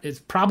 So that is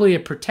probably a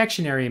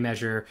protectionary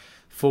measure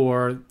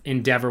for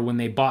Endeavor when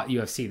they bought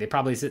UFC. They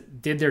probably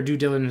did their due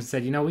diligence and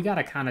said, you know, we got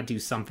to kind of do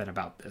something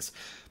about this.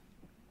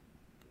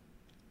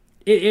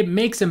 It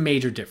makes a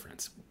major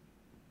difference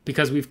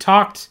because we've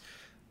talked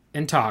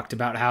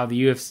about how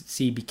the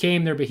UFC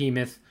became their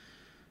behemoth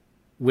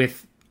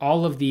with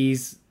all of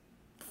these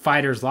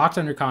fighters locked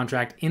under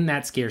contract in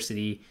that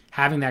scarcity,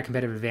 having that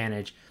competitive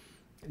advantage.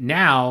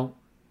 Now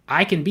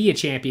I can be a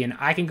champion.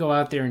 I can go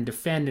out there and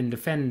defend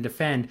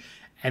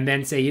and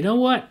then say, you know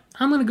what?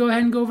 I'm going to go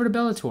ahead and go over to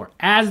Bellator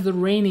as the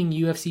reigning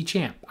UFC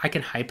champ. I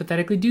can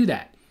hypothetically do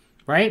that,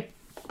 right?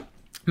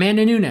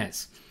 Amanda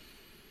Nunes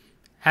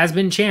has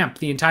been champ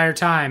the entire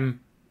time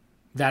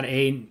that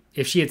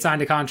if she had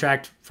signed a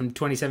contract from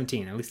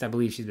 2017, at least I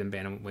believe she's been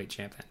bantamweight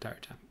champ that entire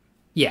time.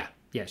 Yeah,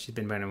 she's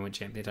been bantamweight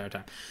champ the entire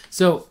time.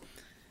 So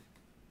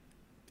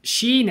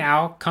she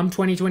now, come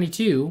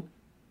 2022,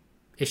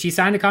 if she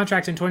signed a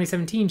contract in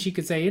 2017, she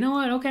could say, you know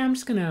what, okay, I'm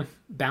just going to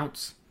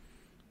bounce,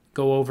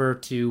 go over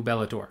to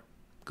Bellator,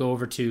 go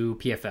over to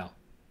PFL.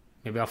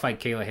 Maybe I'll fight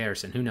Kayla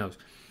Harrison, who knows.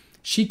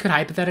 She could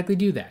hypothetically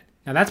do that.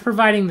 Now that's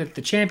providing that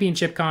the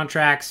championship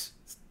contracts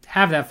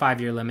have that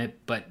 5-year limit,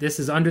 but this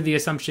is under the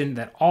assumption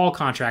that all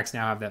contracts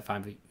now have that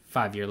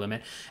 5-year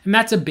limit. And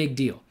that's a big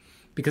deal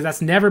because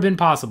that's never been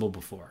possible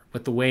before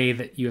with the way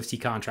that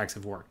UFC contracts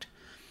have worked.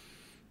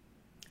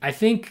 I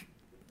think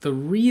the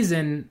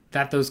reason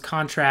that those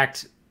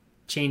contract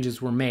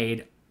changes were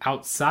made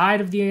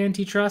outside of the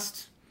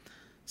antitrust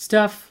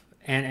stuff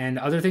and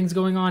other things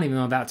going on, even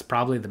though that's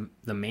probably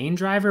the main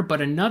driver,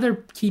 but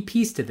another key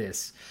piece to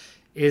this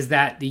is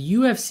that the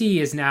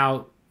UFC is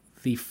now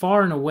the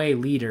far and away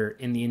leader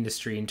in the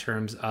industry in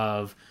terms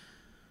of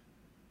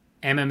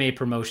MMA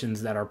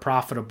promotions that are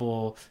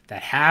profitable,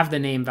 that have the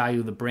name value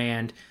of the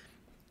brand.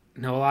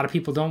 I know a lot of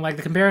people don't like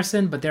the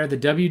comparison, but they're the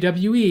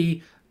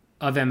WWE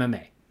of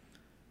MMA,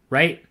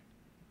 right?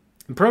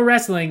 In pro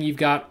wrestling, you've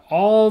got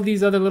all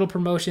these other little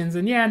promotions,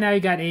 and yeah, now you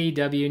got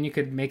AEW, and you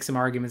could make some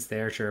arguments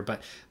there, sure,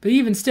 but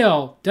even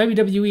still,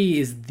 WWE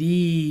is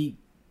the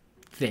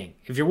thing.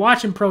 If you're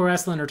watching pro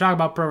wrestling or talking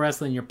about pro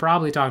wrestling, you're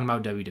probably talking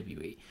about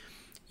WWE.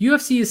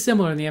 UFC is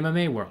similar in the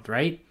MMA world,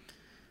 right?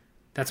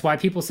 That's why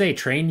people say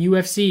train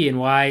UFC, and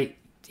why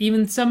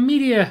even some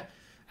media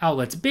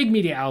outlets, big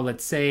media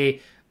outlets,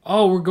 say,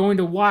 oh, we're going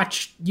to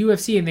watch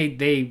UFC, and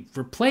they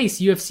replace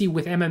UFC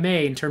with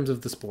MMA in terms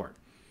of the sport.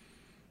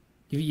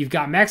 You've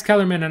got Max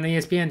Kellerman on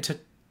ESPN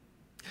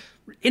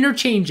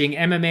interchanging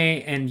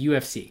MMA and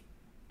UFC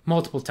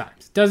multiple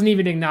times. Doesn't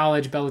even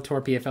acknowledge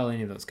Bellator, PFL,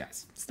 any of those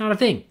guys. It's not a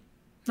thing.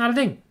 Not a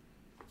thing.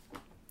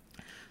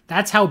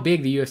 That's how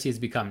big the UFC has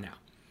become now.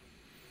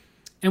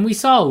 And we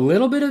saw a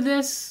little bit of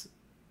this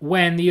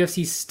when the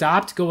UFC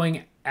stopped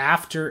going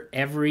after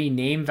every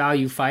name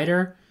value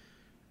fighter.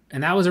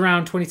 And that was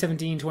around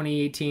 2017,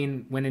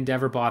 2018 when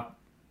Endeavor bought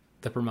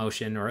the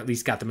promotion, or at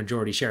least got the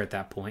majority share at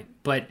that point.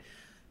 But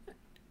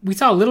we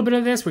saw a little bit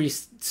of this where you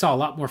saw a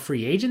lot more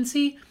free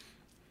agency.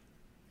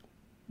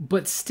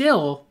 But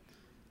still,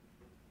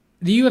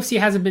 the UFC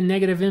hasn't been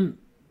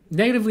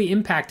negatively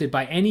impacted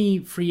by any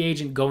free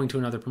agent going to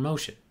another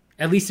promotion,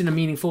 at least in a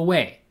meaningful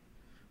way,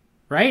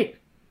 right?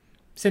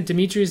 Sent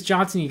Demetrius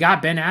Johnson, you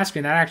got Ben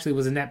Askren. That actually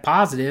was a net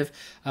positive.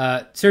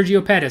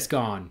 Sergio Pettis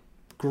gone.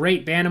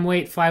 Great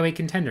bantamweight, flyweight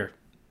contender.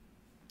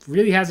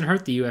 Really hasn't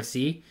hurt the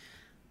UFC.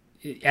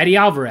 Eddie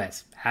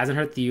Alvarez hasn't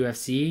hurt the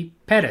UFC.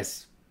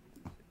 Pettis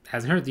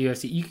hasn't hurt the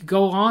UFC. You could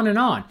go on and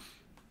on.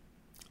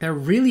 There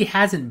really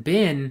hasn't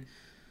been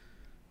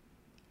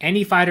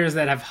any fighters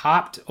that have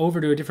hopped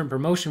over to a different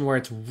promotion where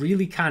it's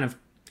really kind of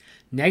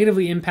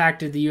negatively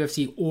impacted the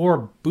UFC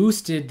or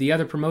boosted the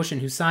other promotion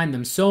who signed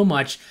them so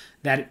much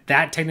that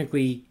that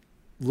technically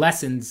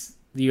lessens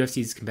the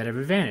UFC's competitive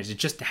advantage. It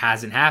just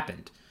hasn't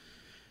happened.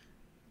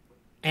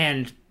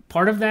 And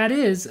part of that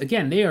is,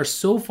 again, they are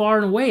so far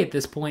and away at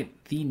this point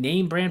the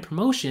name brand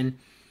promotion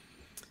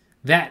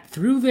that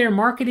through their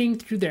marketing,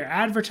 through their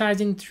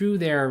advertising, through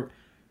their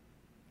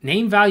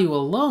name value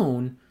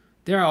alone,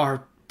 there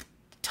are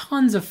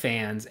tons of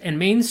fans and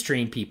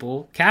mainstream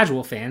people,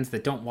 casual fans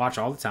that don't watch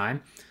all the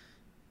time,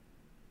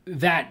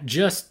 that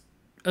just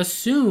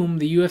assume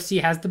the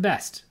UFC has the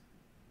best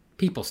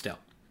people still,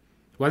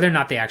 whether or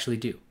not they actually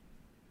do.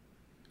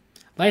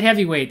 Light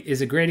heavyweight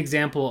is a great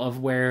example of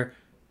where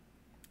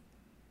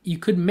you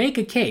could make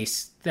a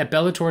case that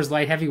Bellator's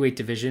light heavyweight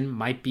division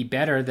might be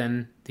better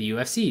than the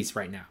UFC's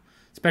right now,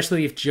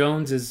 especially if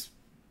Jones is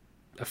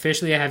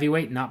officially a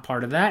heavyweight, not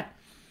part of that.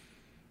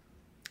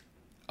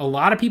 A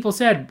lot of people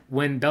said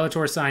when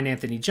Bellator signed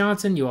Anthony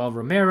Johnson, Yoel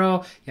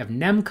Romero, you have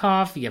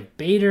Nemkov, you have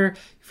Bader,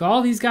 you have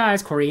all these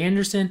guys, Corey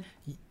Anderson.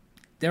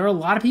 There are a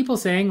lot of people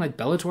saying like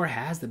Bellator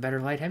has the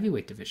better light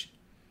heavyweight division.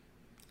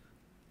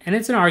 And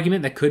it's an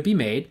argument that could be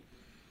made.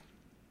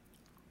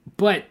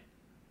 But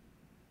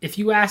if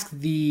you ask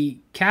the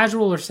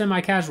casual or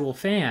semi-casual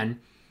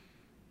fan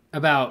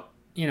about,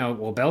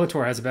 well,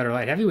 Bellator has a better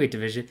light heavyweight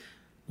division,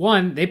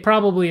 one, they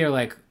probably are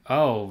like,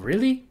 oh,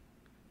 really?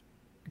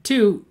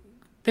 Two,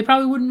 they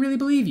probably wouldn't really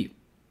believe you.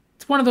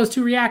 It's one of those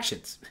two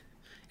reactions.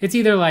 It's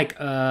either like,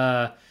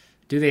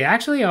 do they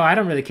actually? Oh, I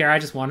don't really care. I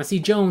just want to see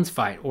Jones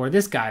fight. Or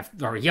this guy,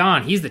 or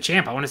Jan, he's the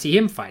champ. I want to see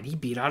him fight. He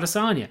beat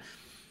Adesanya.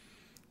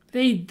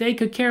 They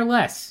could care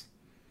less.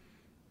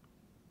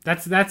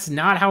 That's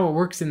not how it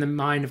works in the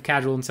mind of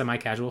casual and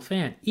semi-casual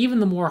fan. Even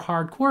the more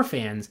hardcore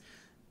fans,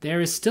 there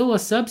is still a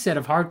subset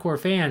of hardcore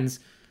fans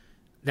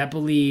that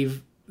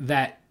believe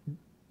that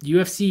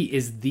UFC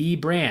is the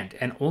brand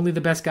and only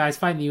the best guys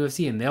fight in the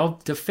UFC, and they'll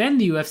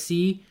defend the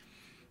UFC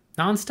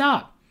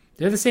nonstop.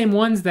 They're the same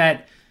ones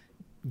that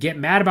get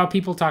mad about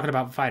people talking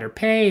about fighter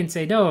pay and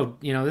say, no,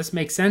 this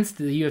makes sense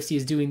that the UFC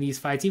is doing these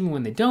fights even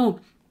when they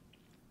don't.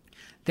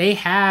 They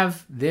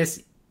have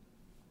this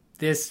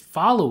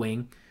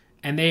following,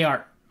 and they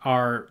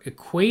are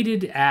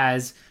equated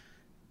as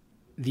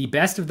the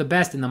best of the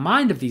best in the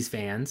mind of these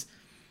fans,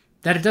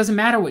 that it doesn't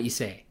matter what you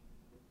say.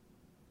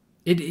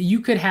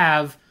 You could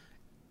have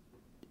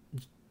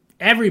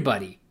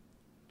everybody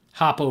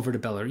hop over to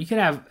Bellator. You could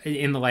have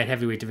in the light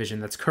heavyweight division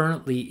that's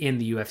currently in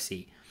the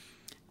UFC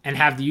and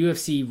have the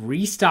UFC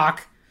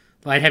restock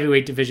light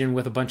heavyweight division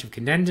with a bunch of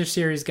contender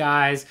series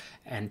guys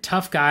and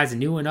tough guys and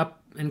new and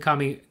up and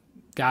coming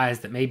guys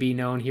that may be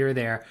known here or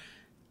there.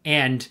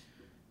 And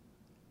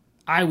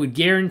I would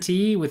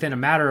guarantee within a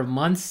matter of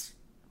months,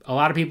 a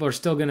lot of people are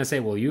still going to say,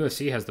 well,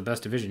 UFC has the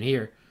best division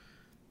here.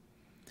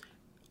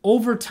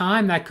 Over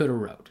time, that could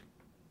erode,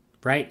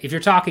 right? If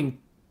you're talking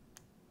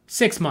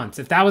 6 months,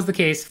 if that was the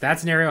case, if that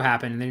scenario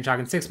happened, and then you're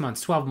talking 6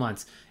 months, 12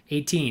 months,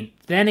 18,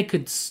 then it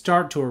could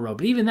start to erode.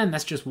 But even then,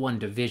 that's just one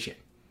division.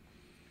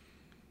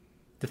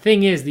 The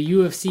thing is, the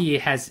UFC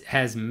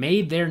has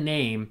made their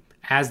name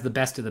as the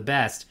best of the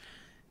best,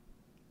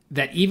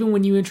 that even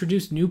when you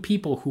introduce new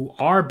people who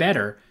are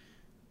better,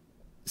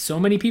 so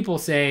many people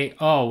say,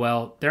 oh,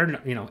 well, they're,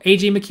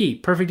 AJ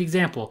McKee, perfect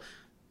example.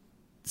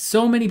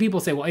 So many people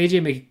say, well,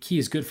 AJ McKee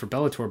is good for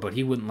Bellator, but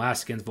he wouldn't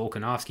last against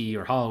Volkanovski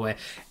or Holloway.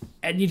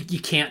 And you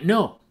can't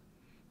know,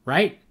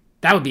 right?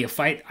 That would be a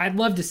fight I'd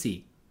love to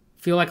see.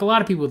 Feel like a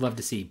lot of people would love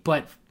to see.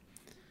 But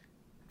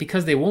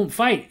because they won't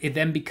fight, it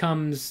then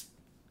becomes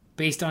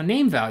based on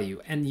name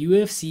value. And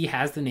UFC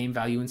has the name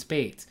value in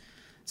spades.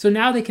 So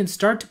now they can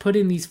start to put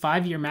in these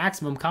 5-year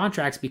maximum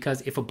contracts,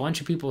 because if a bunch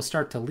of people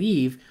start to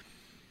leave,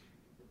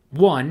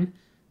 one,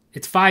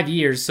 it's 5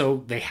 years,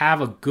 so they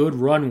have a good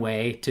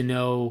runway to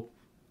know,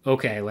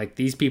 okay, like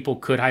these people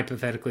could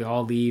hypothetically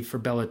all leave for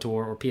Bellator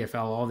or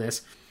PFL, all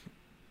this.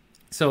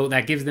 So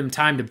that gives them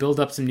time to build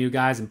up some new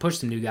guys and push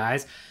some new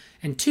guys.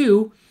 And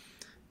two,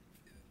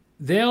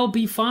 they'll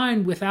be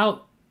fine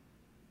without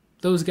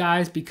those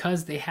guys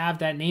because they have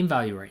that name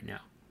value right now.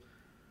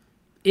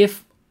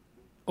 If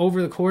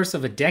over the course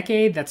of a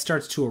decade that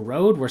starts to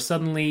erode, where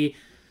suddenly,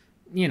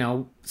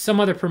 some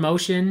other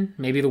promotion,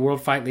 maybe the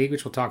World Fight League,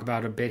 which we'll talk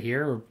about a bit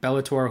here, or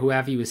Bellator, or who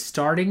have you, is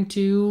starting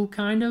to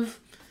kind of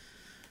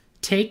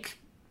take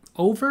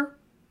over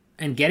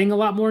and getting a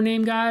lot more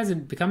name guys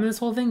and becoming this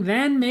whole thing,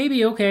 then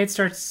maybe, okay, it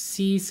starts to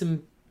see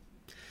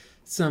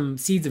some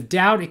seeds of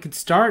doubt. It could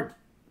start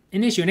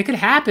an issue, and it could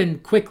happen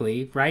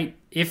quickly, right?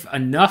 If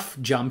enough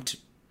jumped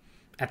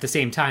at the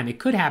same time, it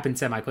could happen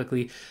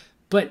semi-quickly.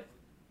 But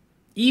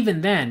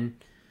even then,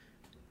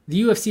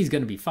 the UFC is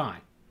going to be fine.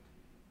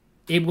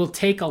 It will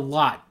take a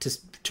lot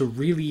to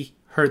really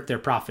hurt their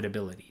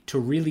profitability, to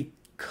really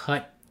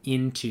cut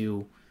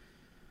into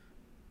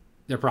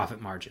their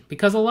profit margin.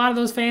 Because a lot of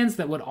those fans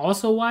that would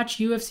also watch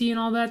UFC and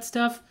all that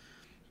stuff,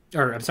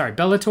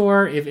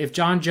 Bellator, if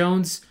John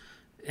Jones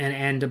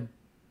and a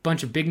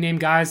bunch of big name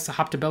guys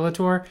hop to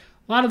Bellator,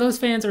 a lot of those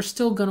fans are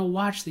still going to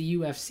watch the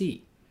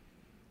UFC.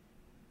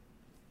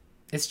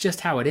 It's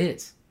just how it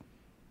is.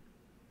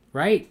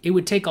 Right? It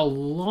would take a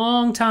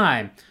long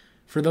time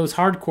for those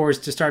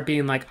hardcores to start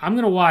being like, I'm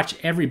going to watch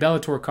every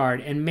Bellator card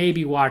and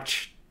maybe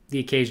watch the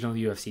occasional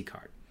UFC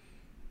card.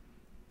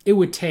 It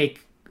would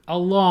take a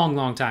long,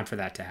 long time for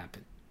that to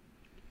happen.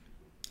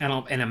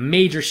 And a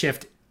major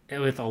shift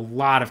with a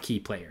lot of key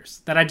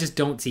players that I just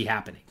don't see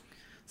happening.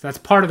 So that's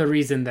part of the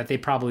reason that they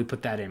probably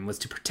put that in, was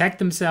to protect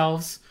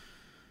themselves,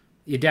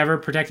 Endeavor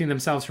protecting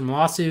themselves from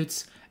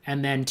lawsuits,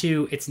 and then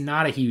two, it's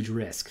not a huge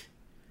risk.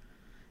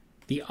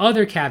 The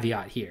other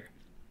caveat here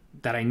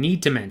that I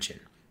need to mention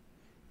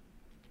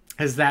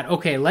is that,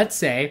 okay, let's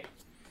say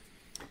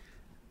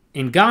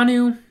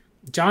Ngannou,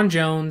 John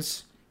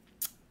Jones,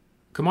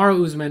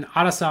 Kamaru Usman,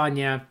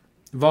 Adesanya,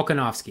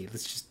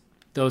 Volkanovski,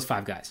 those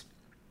 5 guys.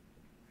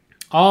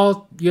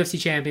 All UFC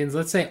champions,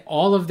 let's say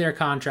all of their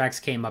contracts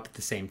came up at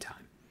the same time.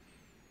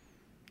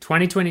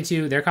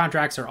 2022, their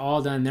contracts are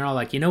all done. They're all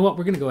like, you know what?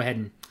 We're going to go ahead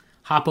and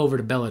hop over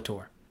to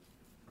Bellator.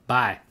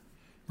 Bye.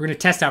 We're going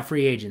to test out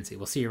free agency.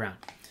 We'll see you around.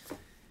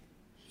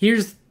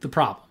 Here's the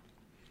problem.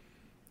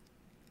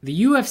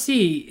 The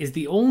UFC is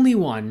the only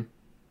one,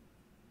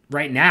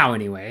 right now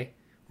anyway,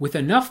 with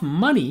enough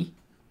money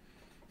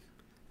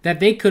that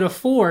they could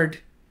afford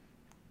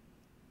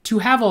to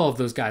have all of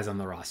those guys on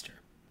the roster,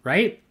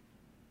 right?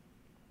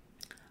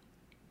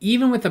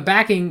 Even with the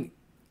backing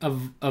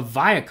of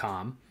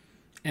Viacom,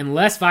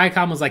 unless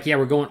Viacom was like, yeah,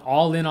 we're going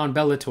all in on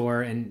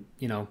Bellator, and,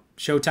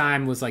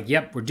 Showtime was like,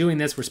 yep, we're doing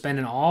this, we're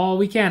spending all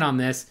we can on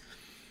this,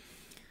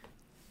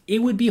 it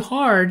would be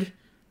hard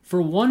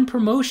for one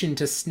promotion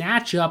to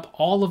snatch up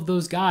all of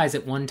those guys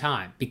at one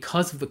time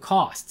because of the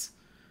costs.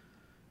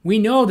 We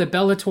know that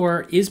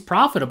Bellator is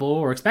profitable,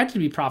 or expected to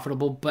be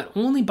profitable, but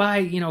only by,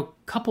 a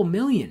couple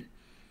million.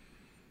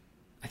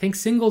 I think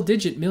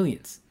single-digit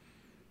millions.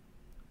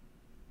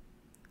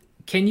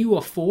 Can you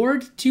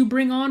afford to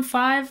bring on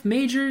 5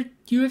 major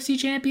UFC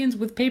champions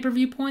with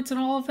pay-per-view points and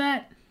all of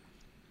that?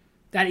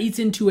 That eats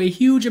into a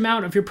huge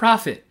amount of your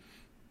profit.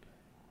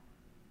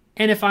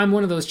 And if I'm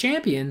one of those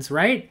champions,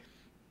 right?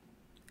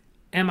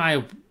 Am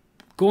I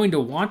going to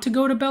want to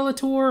go to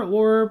Bellator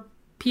or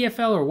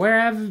PFL or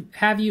wherever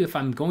have you if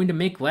I'm going to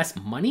make less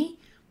money?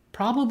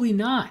 Probably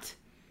not.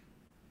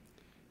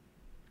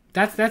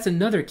 That's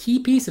another key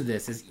piece of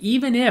this, is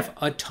even if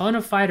a ton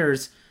of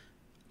fighters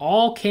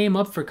all came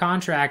up for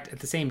contract at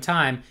the same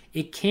time,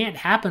 it can't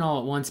happen all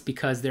at once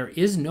because there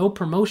is no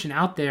promotion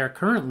out there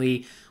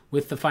currently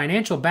with the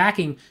financial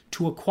backing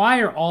to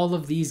acquire all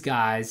of these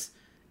guys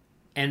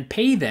and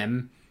pay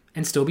them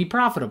and still be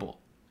profitable.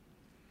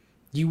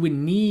 You would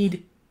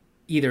need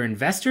either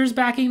investors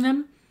backing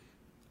them,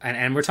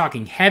 and we're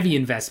talking heavy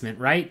investment,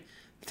 right?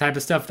 The type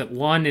of stuff that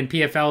One and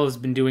PFL has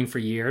been doing for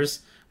years,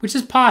 which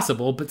is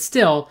possible, but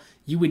still,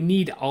 you would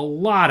need a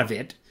lot of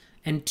it.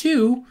 And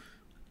two,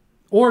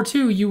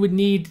 you would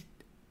need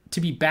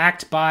to be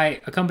backed by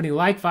a company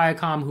like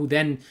Viacom, who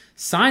then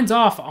signs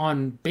off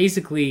on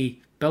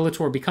basically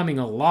Bellator becoming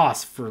a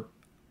loss for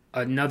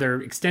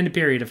another extended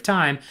period of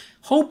time,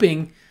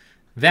 hoping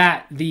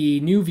that the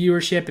new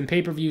viewership and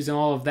pay-per-views and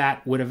all of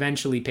that would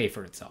eventually pay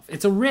for itself.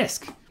 It's a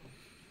risk.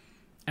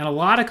 And a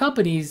lot of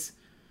companies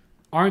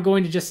aren't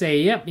going to just say,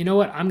 yep, you know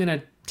what, I'm going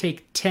to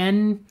take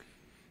 10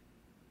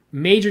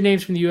 major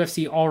names from the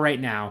UFC all right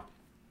now,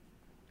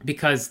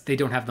 because they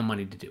don't have the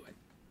money to do it.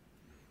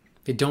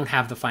 They don't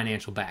have the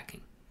financial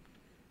backing.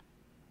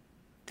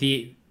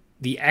 The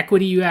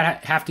equity you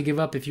have to give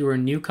up if you were a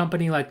new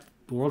company like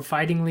the World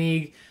Fighting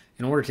League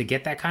in order to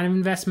get that kind of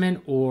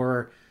investment,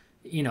 or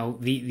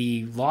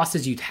the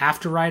losses you'd have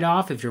to write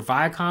off if you're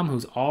Viacom,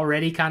 who's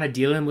already kind of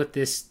dealing with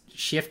this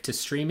shift to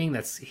streaming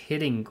that's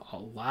hitting a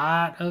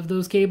lot of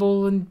those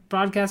cable and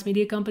broadcast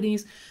media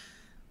companies.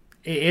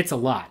 It's a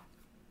lot,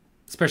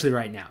 especially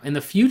right now. In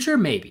the future,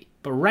 maybe.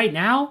 But right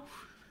now,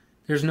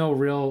 there's no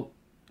real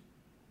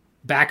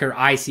backer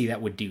I see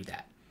that would do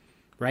that,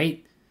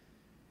 right?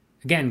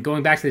 Again,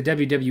 going back to the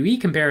WWE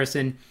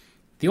comparison,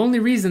 the only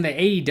reason that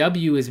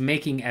AEW is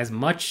making as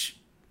much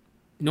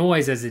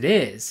noise as it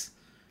is,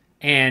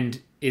 and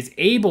is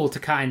able to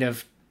kind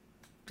of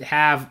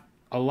have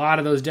a lot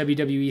of those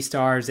WWE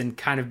stars and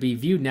kind of be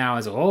viewed now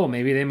as, oh,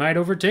 maybe they might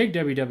overtake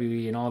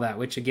WWE and all that,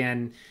 which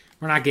again,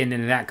 we're not getting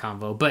into that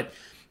convo. But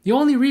the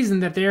only reason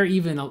that they're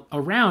even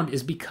around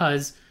is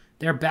because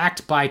they're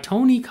backed by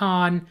Tony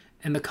Khan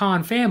and the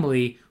Khan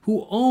family,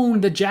 who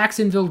own the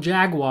Jacksonville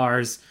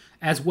Jaguars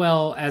as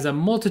well as a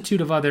multitude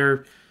of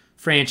other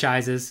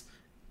franchises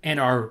and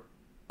are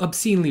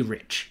obscenely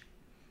rich.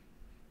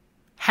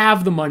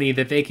 Have the money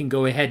that they can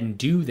go ahead and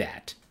do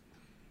that.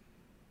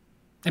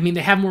 I mean,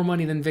 they have more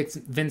money than Vince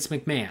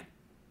McMahon,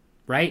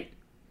 right?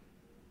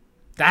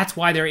 That's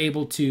why they're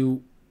able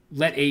to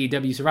let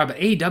AEW survive. But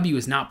AEW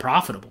is not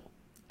profitable.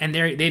 And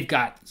they've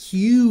got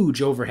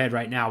huge overhead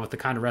right now with the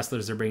kind of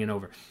wrestlers they're bringing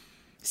over.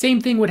 Same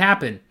thing would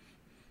happen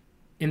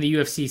in the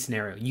UFC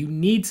scenario. You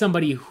need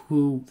somebody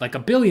who, like a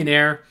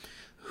billionaire,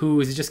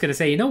 who is just going to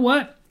say, you know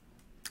what?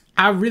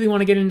 I really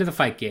want to get into the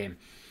fight game.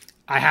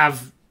 I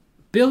have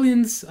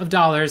billions of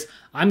dollars.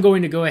 I'm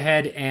going to go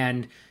ahead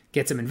and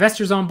get some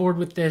investors on board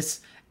with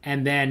this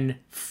and then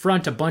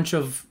front a bunch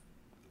of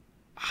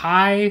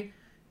high-paying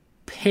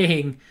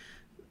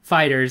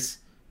fighters,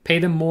 pay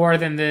them more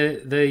than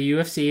the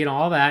UFC and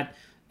all that,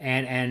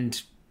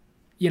 and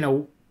you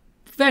know,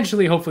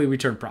 eventually, hopefully,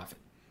 return profit.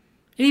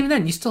 And even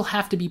then, you still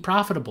have to be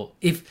profitable.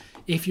 If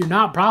you're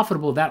not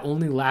profitable, that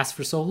only lasts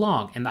for so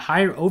long. And the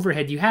higher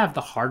overhead you have,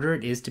 the harder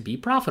it is to be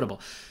profitable.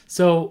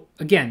 So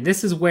again,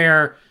 this is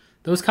where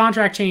those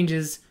contract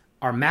changes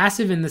are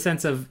massive in the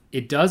sense of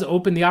it does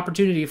open the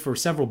opportunity for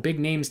several big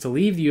names to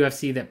leave the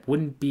UFC that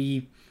wouldn't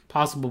be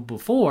possible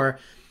before.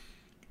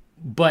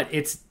 But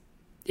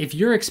if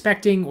you're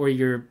expecting or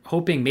you're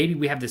hoping maybe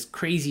we have this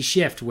crazy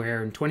shift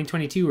where in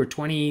 2022 or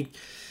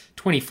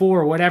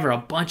 2024 or whatever, a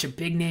bunch of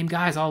big name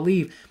guys all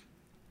leave,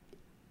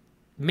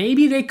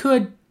 maybe they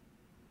could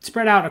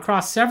spread out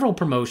across several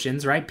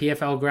promotions, right?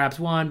 PFL grabs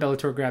 1,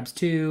 Bellator grabs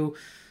 2,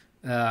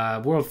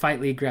 World Fight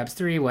League grabs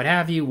 3, what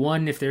have you.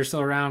 1, if they're still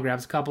around,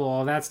 grabs a couple,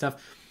 all that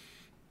stuff.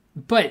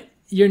 But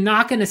you're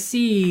not going to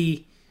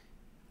see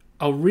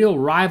a real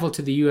rival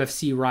to the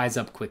UFC rise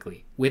up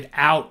quickly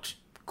without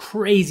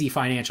crazy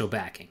financial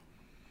backing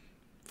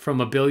from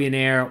a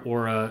billionaire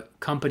or a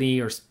company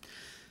or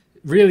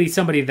really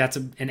somebody that's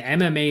an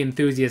MMA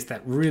enthusiast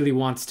that really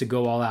wants to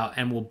go all out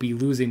and will be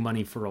losing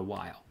money for a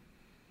while.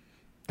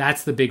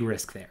 That's the big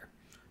risk there.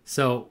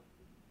 So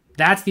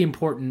that's the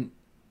important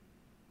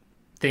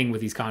thing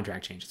with these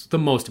contract changes. The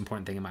most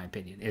important thing, in my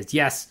opinion, is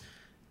yes,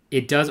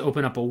 it does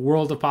open up a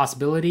world of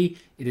possibility.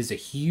 It is a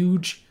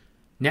huge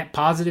net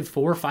positive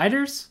for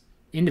fighters,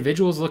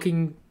 individuals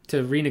looking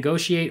to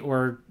renegotiate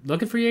or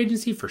look at free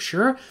agency for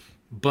sure,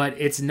 but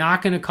it's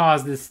not going to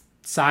cause this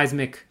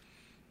seismic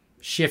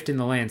shift in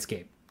the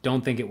landscape.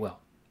 Don't think it will.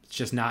 It's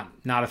just not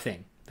a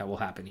thing that will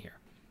happen here.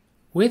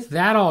 With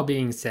that all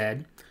being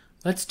said,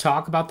 let's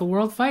talk about the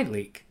World Fight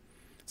League.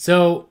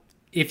 So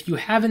if you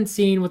haven't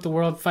seen what the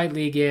World Fight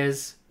League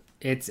is,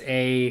 it's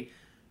a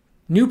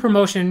new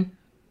promotion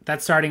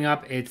that's starting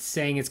up. It's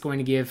saying it's going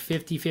to give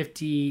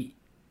 50-50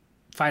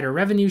 fighter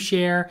revenue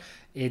share.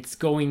 It's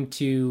going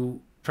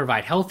to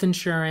provide health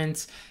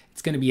insurance.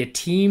 It's going to be a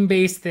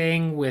team-based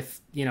thing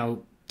with,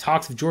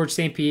 talks of George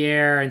St.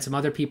 Pierre and some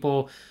other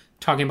people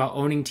talking about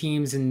owning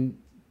teams in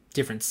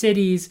different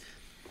cities.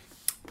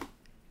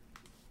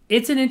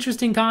 It's an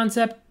interesting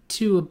concept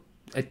to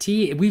a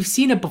T. We've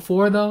seen it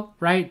before, though,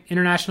 right?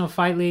 International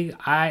Fight League,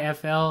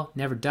 IFL,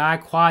 Never Die,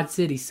 Quad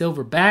City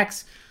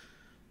Silverbacks.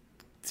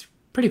 It's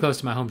pretty close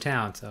to my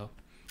hometown, so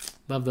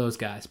love those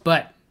guys.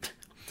 But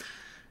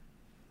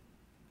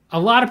a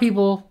lot of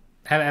people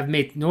have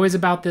made noise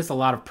about this. A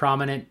lot of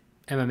prominent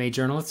MMA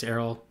journalists,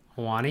 Errol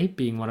Hawani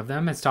being one of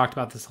them, has talked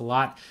about this a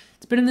lot.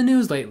 It's been in the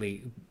news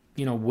lately.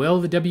 Will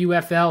the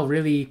WFL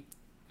really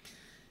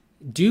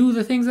do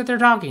the things that they're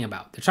talking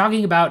about? They're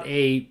talking about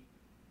a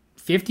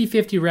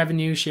 50-50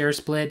 revenue share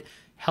split,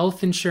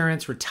 health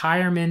insurance,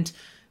 retirement,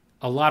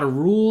 a lot of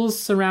rules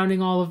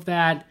surrounding all of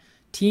that,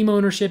 team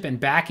ownership and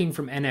backing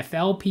from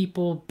NFL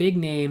people, big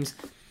names.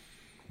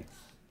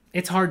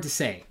 It's hard to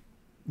say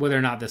whether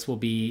or not this will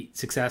be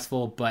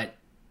successful, but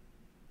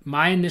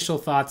my initial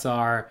thoughts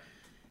are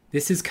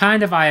this is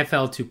kind of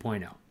IFL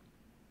 2.0,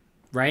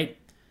 right?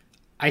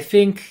 I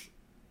think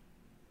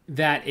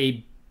that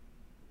a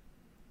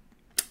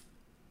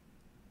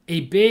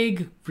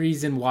big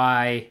reason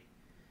why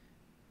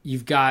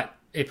you've got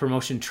a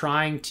promotion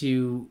trying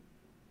to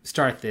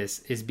start this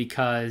is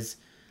because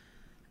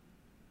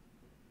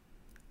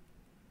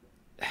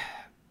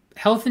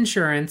health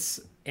insurance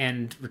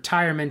and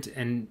retirement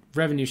and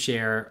revenue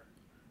share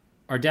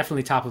are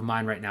definitely top of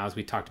mind right now, as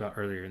we talked about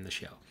earlier in the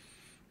show.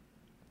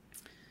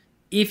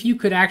 If you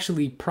could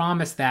actually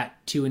promise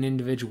that to an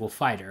individual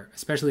fighter,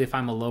 especially if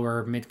I'm a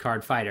lower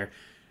mid-card fighter,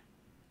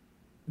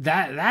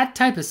 that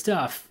type of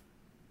stuff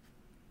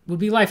would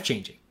be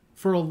life-changing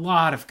for a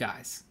lot of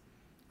guys,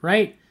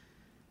 right?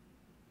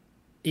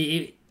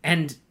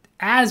 And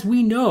as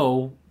we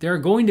know, there are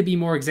going to be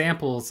more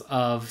examples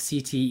of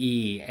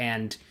CTE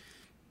and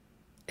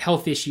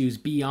health issues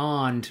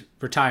beyond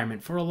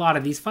retirement for a lot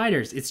of these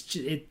fighters.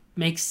 It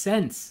makes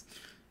sense,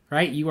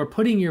 right? You are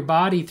putting your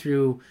body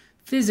through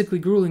physically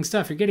grueling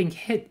stuff. You're getting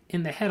hit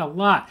in the head a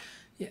lot.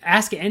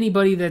 Ask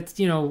anybody that's,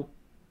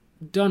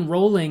 done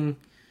rolling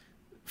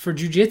for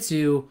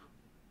jiu-jitsu.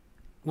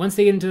 Once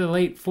they get into the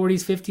late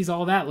 40s, 50s,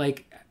 all that,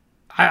 like,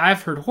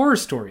 I've heard horror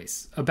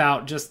stories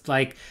about just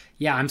like,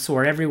 yeah, I'm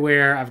sore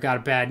everywhere. I've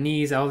got bad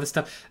knees, all this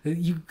stuff.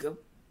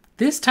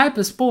 This type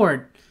of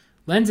sport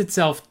lends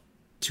itself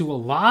to a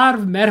lot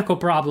of medical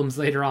problems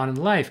later on in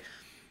life.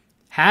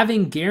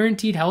 Having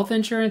guaranteed health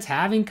insurance,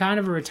 having kind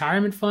of a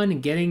retirement fund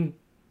and getting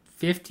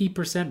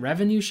 50%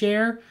 revenue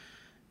share,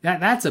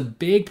 that's a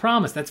big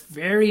promise. That's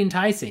very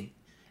enticing.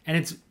 And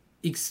it's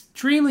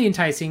extremely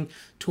enticing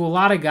to a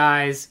lot of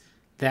guys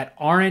that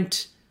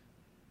aren't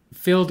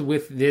filled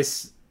with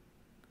this.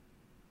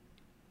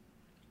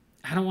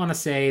 I don't want to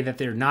say that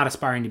they're not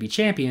aspiring to be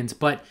champions,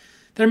 but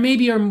they're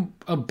maybe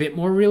a bit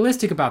more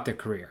realistic about their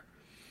career.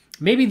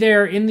 Maybe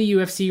they're in the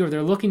UFC or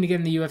they're looking to get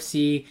in the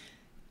UFC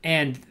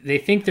and they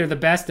think they're the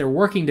best. They're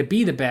working to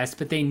be the best,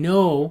 but they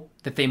know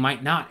that they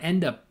might not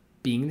end up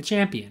being the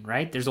champion,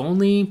 right? There's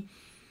only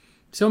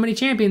so many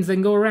champions that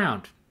can go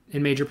around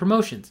in major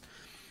promotions.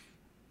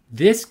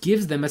 This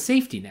gives them a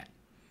safety net.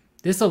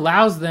 This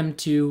allows them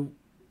to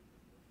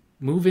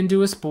move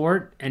into a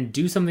sport and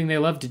do something they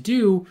love to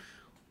do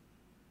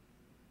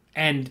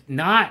and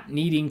not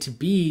needing to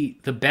be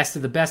the best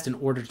of the best in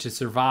order to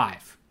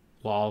survive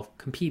while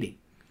competing.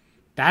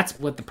 That's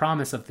what the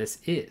promise of this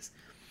is.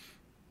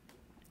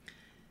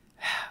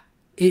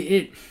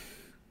 It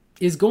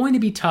is going to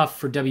be tough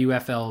for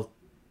WFL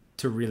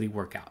to really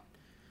work out.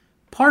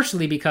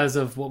 Partially because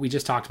of what we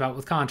just talked about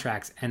with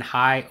contracts and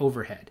high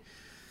overhead.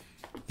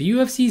 The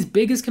UFC's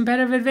biggest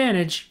competitive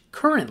advantage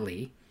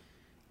currently,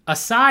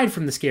 aside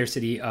from the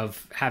scarcity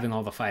of having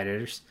all the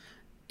fighters,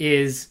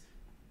 is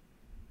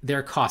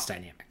their cost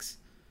dynamics.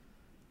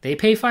 They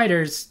pay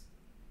fighters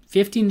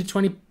 15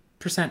 to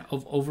 20%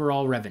 of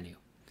overall revenue.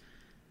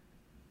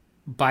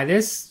 By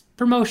this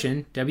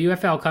promotion,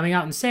 WFL coming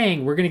out and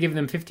saying we're going to give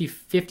them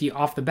 50-50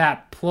 off the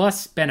bat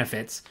plus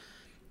benefits,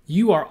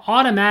 you are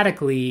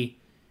automatically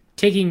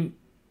taking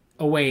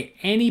away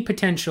any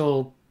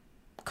potential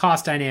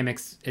cost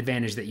dynamics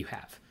advantage that you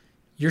have.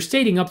 You're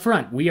stating up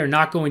front, we are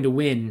not going to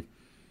win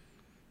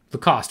the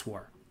cost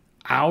war.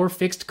 Our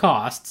fixed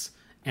costs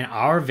and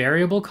our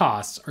variable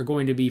costs are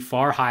going to be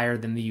far higher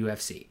than the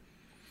UFC.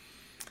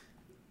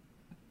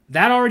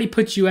 That already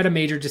puts you at a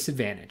major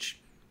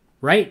disadvantage,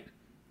 right?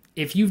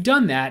 If you've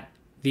done that,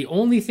 the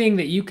only thing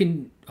that you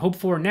can hope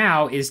for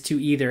now is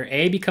to either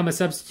A, become a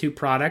substitute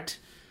product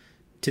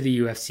to the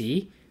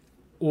UFC,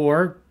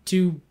 or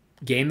to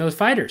gain those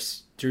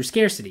fighters through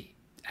scarcity.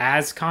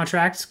 As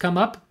contracts come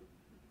up,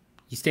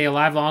 you stay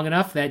alive long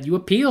enough that you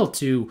appeal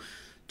to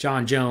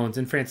John Jones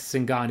and Francis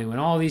Ngannou and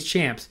all these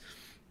champs,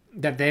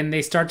 that then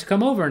they start to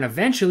come over. And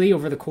eventually,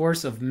 over the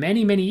course of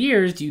many, many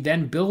years, you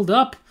then build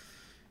up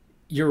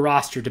your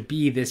roster to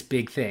be this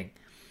big thing.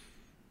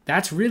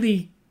 That's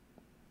really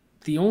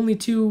the only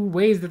two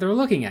ways that they're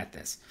looking at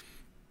this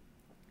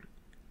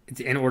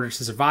in order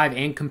to survive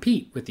and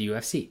compete with the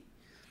UFC.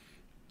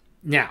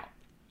 Now,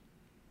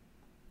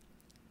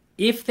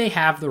 if they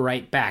have the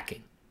right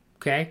backing,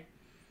 okay,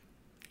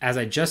 as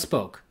I just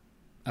spoke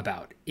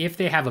about, if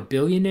they have a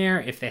billionaire,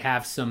 if they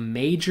have some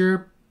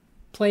major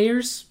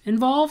players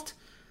involved,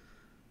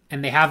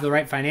 and they have the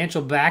right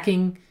financial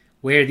backing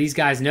where these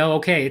guys know,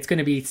 okay, it's going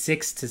to be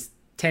 6 to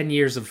 10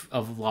 years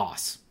of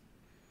loss,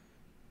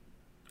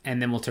 and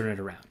then we'll turn it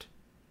around.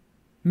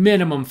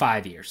 Minimum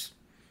 5 years,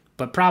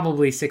 but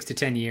probably 6 to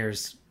 10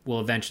 years will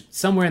eventually,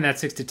 somewhere in that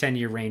 6 to 10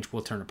 year range,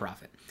 will turn a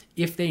profit.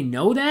 If they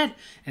know that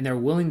and they're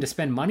willing to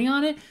spend money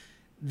on it,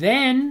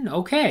 then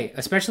okay,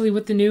 especially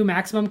with the new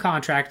maximum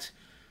contract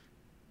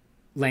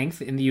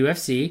length in the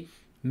UFC,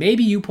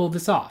 maybe you pull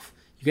this off.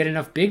 You get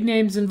enough big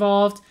names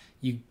involved,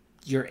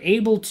 you're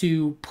able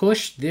to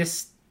push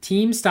this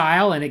team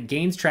style and it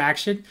gains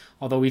traction.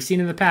 Although we've seen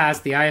in the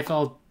past, the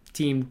IFL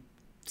team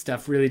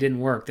stuff really didn't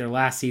work. Their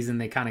last season,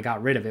 they kind of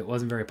got rid of it. It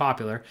wasn't very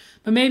popular.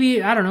 But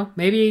maybe, I don't know,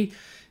 maybe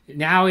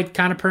now it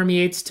kind of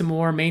permeates to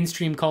more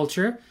mainstream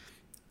culture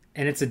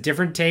and it's a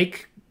different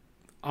take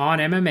on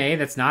MMA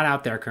that's not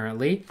out there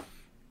currently.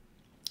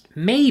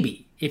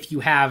 Maybe if you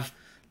have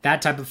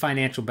that type of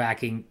financial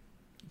backing,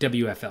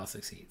 WFL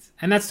succeeds.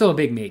 And that's still a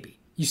big maybe.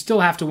 You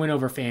still have to win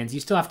over fans. You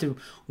still have to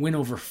win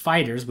over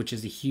fighters, which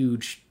is a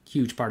huge,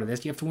 huge part of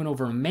this. You have to win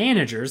over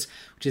managers,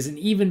 which is an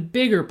even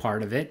bigger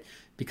part of it,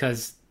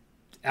 because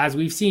as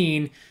we've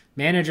seen,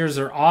 managers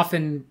are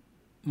often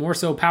more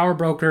so power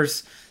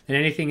brokers than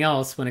anything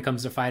else when it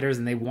comes to fighters,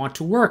 and they want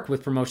to work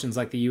with promotions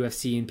like the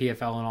UFC and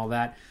PFL and all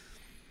that.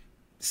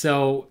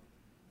 So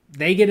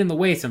they get in the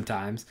way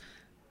sometimes.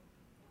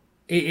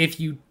 If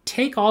you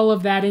take all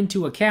of that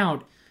into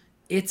account,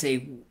 it's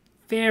a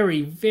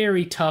very,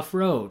 very tough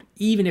road,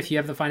 even if you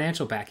have the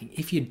financial backing.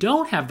 If you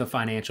don't have the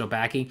financial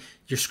backing,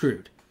 you're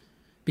screwed,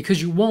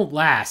 because you won't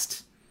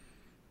last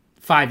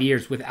 5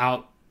 years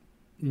without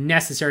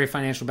necessary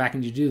financial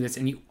backing to do this.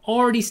 And you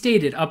already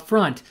stated up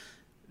front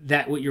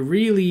that what you're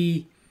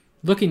really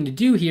looking to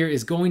do here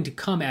is going to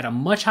come at a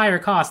much higher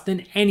cost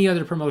than any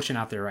other promotion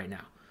out there right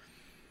now.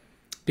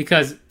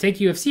 Because take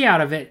UFC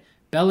out of it,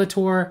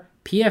 Bellator,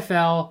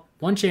 PFL,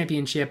 One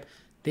Championship,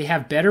 they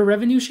have better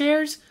revenue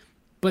shares,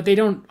 but they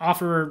don't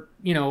offer,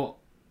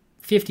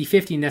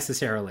 50-50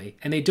 necessarily.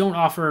 And they don't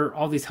offer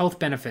all these health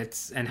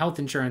benefits and health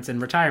insurance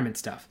and retirement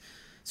stuff.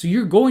 So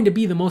you're going to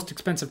be the most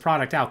expensive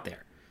product out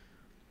there,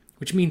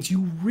 which means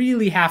you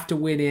really have to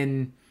win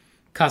in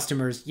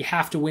customers. You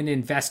have to win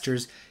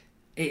investors.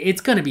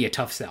 It's going to be a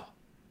tough sell.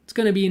 It's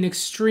going to be an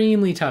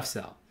extremely tough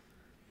sell.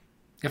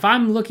 If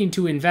I'm looking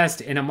to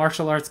invest in a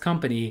martial arts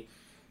company,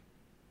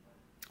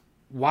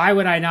 why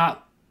would I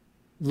not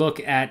look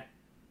at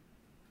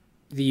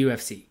the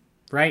UFC,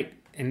 right?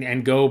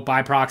 And go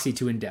by proxy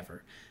to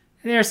Endeavor.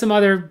 And there are some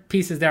other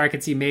pieces there I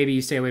could see maybe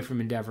you stay away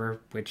from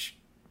Endeavor, which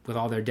with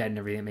all their debt and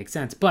everything, it makes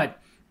sense. But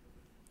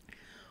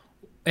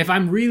if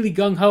I'm really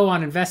gung-ho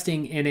on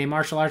investing in a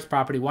martial arts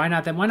property, why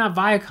not them? Why not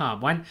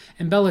Viacom?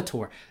 And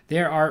Bellator?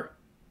 There are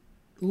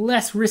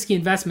less risky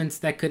investments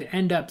that could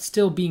end up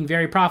still being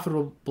very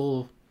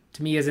profitable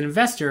to me as an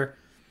investor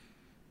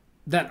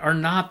that are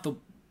not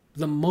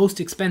the most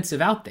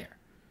expensive out there.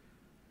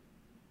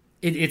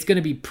 It's going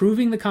to be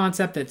proving the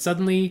concept that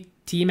suddenly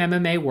Team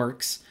MMA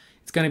works.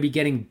 It's going to be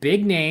getting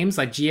big names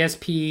like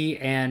GSP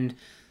and,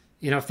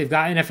 if they've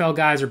got NFL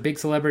guys or big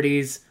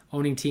celebrities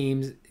owning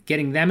teams,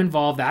 getting them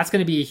involved, that's going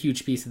to be a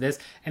huge piece of this.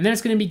 And then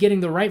it's going to be getting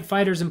the right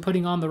fighters and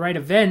putting on the right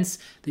events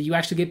that you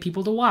actually get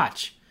people to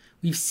watch.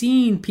 We've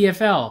seen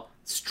PFL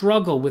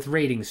struggle with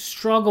ratings,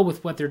 struggle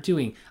with what they're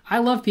doing. I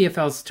love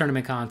PFL's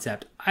tournament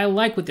concept. I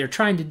like what they're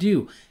trying to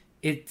do.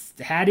 It's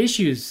had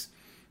issues,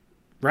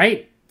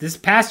 right? This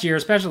past year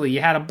especially,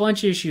 you had a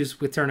bunch of issues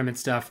with tournament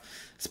stuff,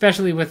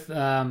 especially with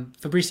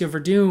Fabricio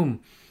Verdum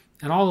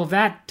and all of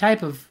that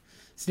type of...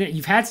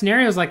 You've had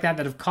scenarios like that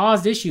have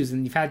caused issues,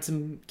 and you've had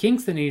some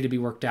kinks that need to be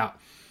worked out.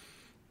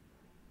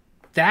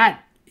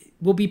 That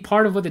will be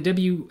part of what the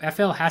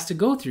WFL has to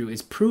go through,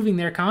 is proving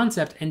their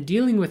concept and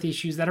dealing with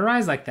issues that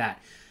arise like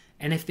that.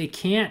 And if they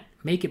can't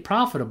make it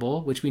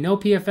profitable, which we know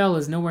PFL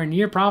is nowhere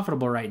near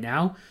profitable right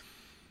now,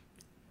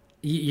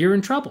 you're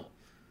in trouble.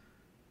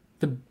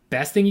 The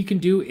best thing you can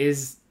do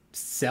is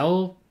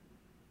sell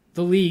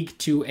the league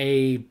to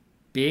a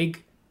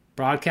big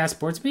broadcast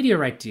sports media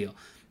right deal.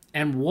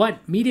 And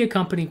what media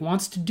company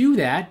wants to do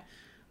that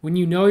when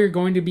you know you're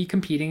going to be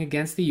competing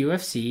against the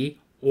UFC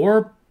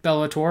or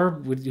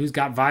Bellator, who's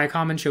got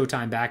Viacom and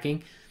Showtime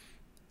backing,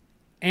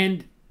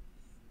 and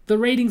the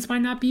ratings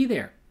might not be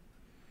there?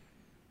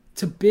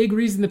 It's a big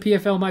reason the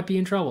PFL might be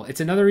in trouble. It's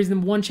another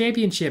reason One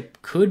Championship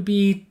could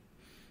be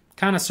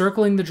kind of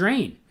circling the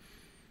drain.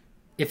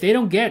 If they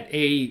don't get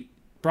a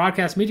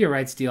broadcast media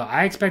rights deal,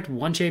 I expect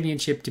One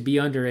Championship to be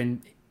under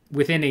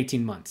within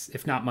 18 months,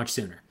 if not much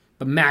sooner.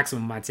 But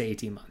maximum, I'd say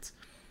 18 months.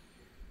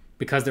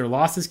 Because their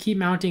losses keep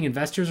mounting,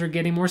 investors are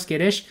getting more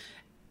skittish,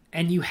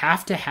 and you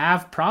have to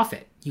have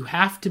profit. You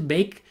have to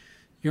make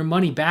your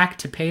money back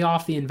to pay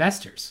off the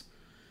investors.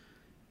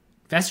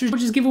 Investors don't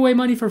just give away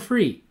money for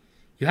free.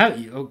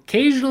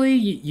 Occasionally,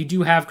 you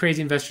do have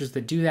crazy investors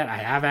that do that. I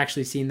have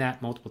actually seen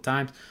that multiple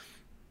times.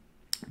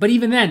 But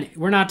even then,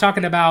 we're not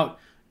talking about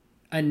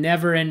a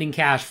never-ending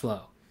cash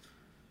flow,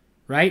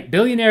 right?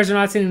 Billionaires are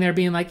not sitting there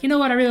being like, you know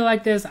what, I really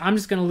like this. I'm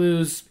just going to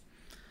lose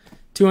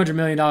 $200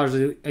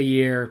 million a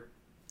year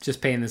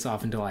just paying this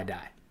off until I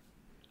die.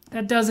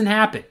 That doesn't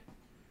happen.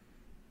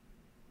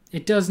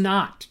 It does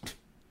not.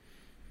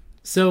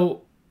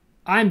 So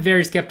I'm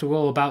very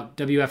skeptical about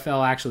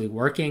WFL actually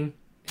working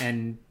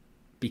and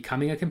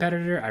becoming a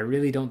competitor. I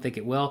really don't think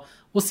it will.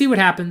 We'll see what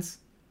happens.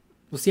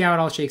 We'll see how it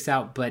all shakes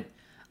out, but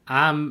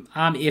I'm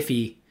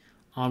iffy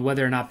on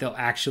whether or not they'll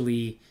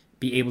actually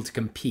be able to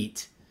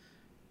compete,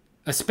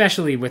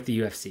 especially with the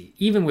UFC,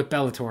 even with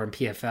Bellator and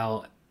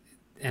PFL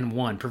and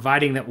One,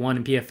 providing that One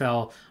and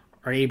PFL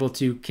are able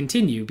to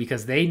continue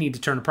because they need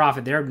to turn a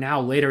profit. They're now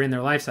later in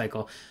their life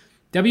cycle.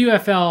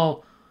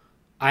 WFL,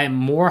 I am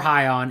more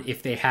high on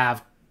if they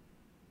have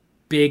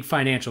big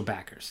financial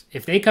backers.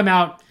 If they come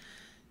out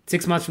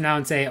 6 months from now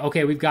and say,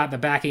 okay, we've got the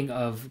backing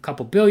of a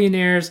couple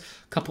billionaires,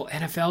 a couple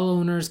NFL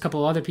owners, a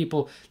couple other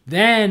people,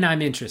 then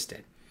I'm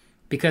interested.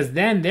 Because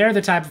then they're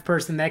the type of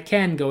person that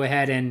can go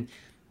ahead and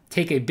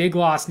take a big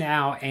loss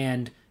now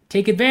and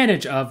take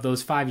advantage of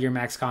those 5-year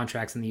max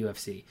contracts in the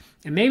UFC.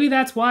 And maybe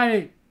that's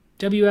why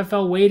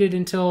WFL waited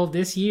until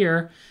this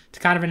year to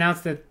kind of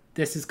announce that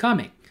this is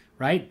coming,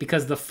 right?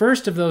 Because the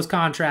first of those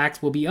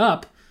contracts will be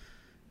up,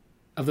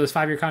 of those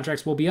 5-year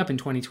contracts will be up in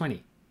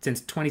 2020,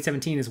 since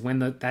 2017 is when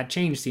that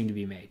change seemed to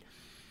be made.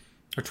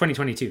 Or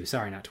 2022,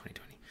 sorry, not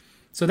 2020.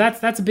 So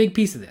that's a big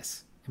piece of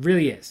this. It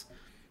really is.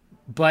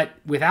 But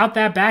without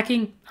that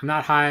backing, I'm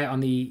not high on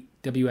the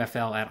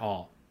WFL at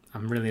all.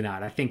 I'm really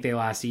not. I think they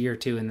last a year or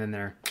two, and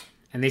then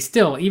they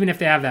still, even if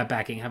they have that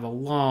backing, have a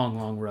long,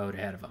 long road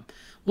ahead of them.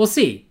 We'll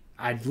see.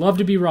 I'd love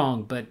to be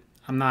wrong, but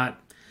I'm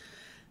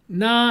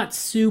not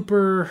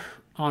super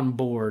on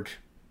board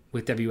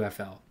with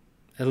WFL,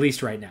 at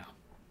least right now.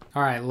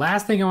 All right,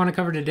 last thing I want to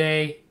cover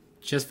today,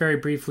 just very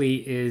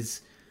briefly,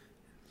 is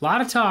A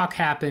lot of talk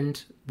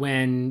happened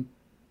when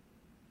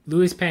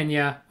Luis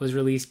Pena was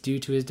released due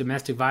to his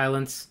domestic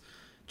violence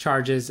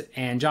charges,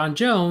 and Jon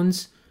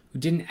Jones, who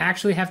didn't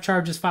actually have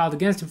charges filed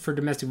against him for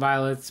domestic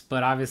violence,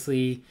 but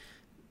obviously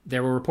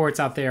there were reports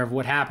out there of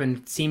what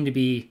happened, seemed to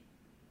be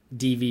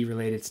DV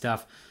related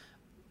stuff,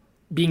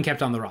 being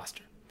kept on the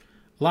roster.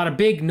 A lot of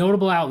big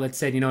notable outlets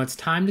said, it's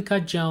time to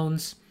cut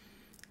Jones.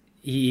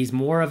 He's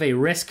more of a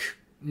risk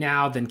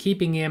now than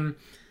keeping him,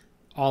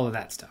 all of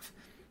that stuff.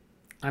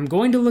 I'm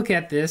going to look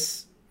at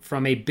this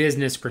from a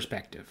business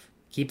perspective.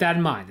 Keep that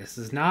in mind. This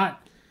is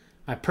not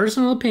my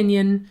personal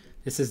opinion.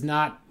 This is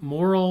not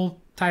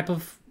moral type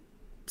of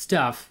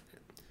stuff.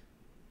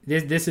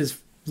 This is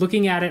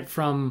looking at it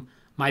from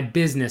my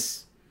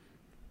business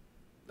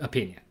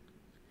opinion.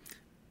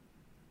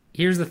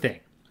 Here's the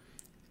thing.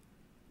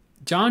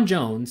 Jon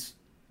Jones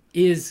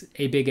is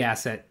a big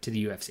asset to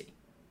the UFC,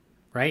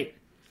 right?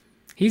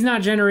 He's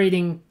not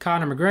generating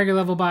Conor McGregor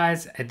level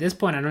buys. At this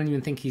point, I don't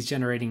even think he's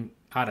generating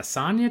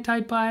Adesanya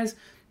type buys,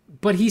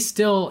 but he's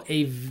still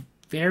a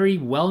very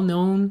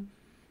well-known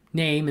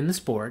name in the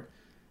sport.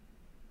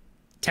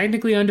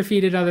 Technically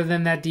undefeated other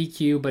than that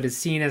DQ, but is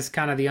seen as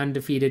kind of the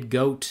undefeated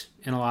GOAT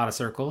in a lot of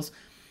circles.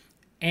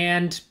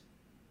 And,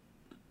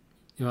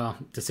 well,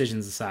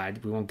 decisions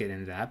aside, we won't get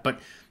into that, but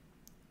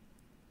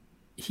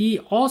he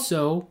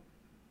also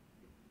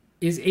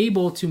is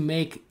able to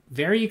make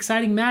very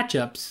exciting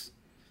matchups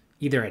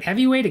either at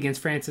heavyweight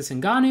against Francis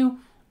Ngannou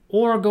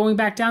or going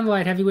back down to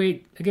light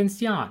heavyweight against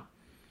Jan.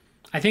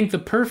 I think the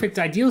perfect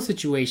ideal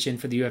situation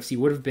for the UFC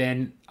would have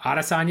been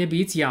Adesanya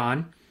beats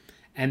Jan,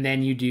 and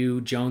then you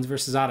do Jones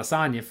versus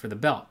Adesanya for the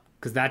belt,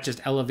 because that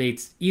just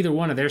elevates either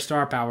one of their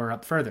star power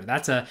up further.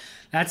 That's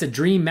a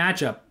dream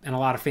matchup in a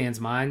lot of fans'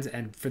 minds,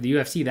 and for the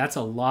UFC, that's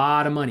a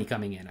lot of money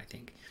coming in, I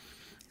think.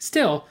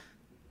 Still,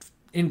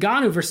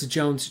 Ngannou versus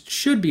Jones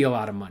should be a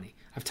lot of money.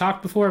 I've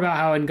talked before about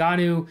how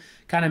Ngannou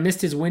kind of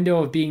missed his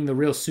window of being the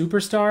real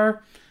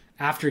superstar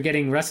after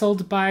getting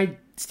wrestled by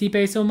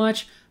Stipe so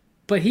much,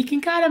 but he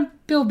can kind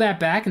of build that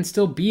back and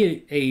still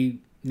be a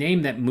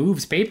name that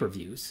moves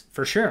pay-per-views,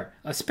 for sure,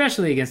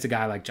 especially against a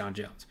guy like Jon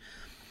Jones.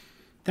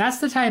 That's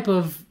the type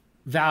of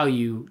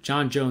value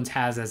Jon Jones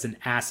has as an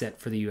asset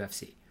for the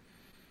UFC.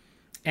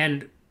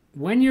 And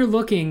when you're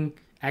looking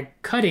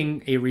at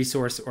cutting a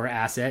resource or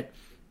asset,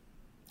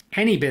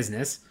 any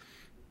business,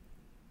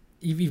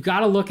 you've got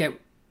to look at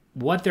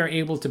what they're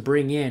able to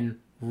bring in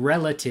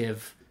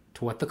relative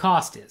to what the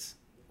cost is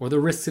or the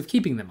risks of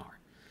keeping them are.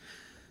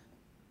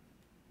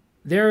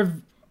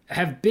 There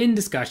have been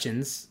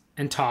discussions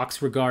and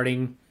talks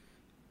regarding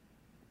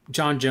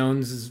Jon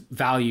Jones'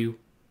 value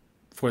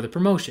for the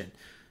promotion,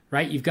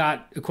 right? You've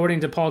got,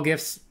 according to Paul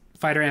Gift's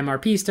Fighter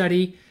MRP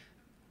study,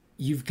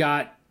 you've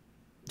got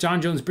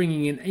Jon Jones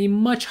bringing in a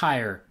much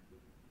higher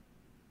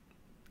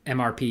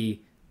MRP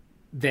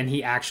than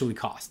he actually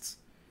costs.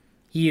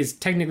 He is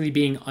technically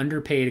being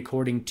underpaid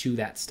according to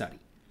that study.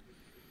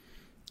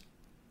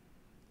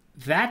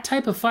 That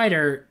type of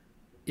fighter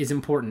is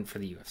important for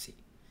the UFC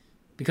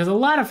because a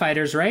lot of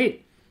fighters,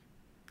 right,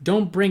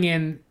 don't bring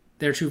in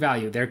their true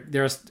value.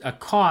 There's a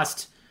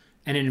cost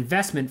and an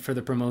investment for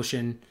the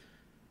promotion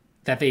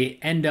that they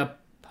end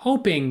up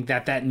hoping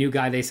that new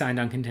guy they signed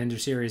on Contender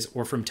Series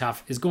or from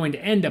Tough is going to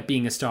end up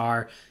being a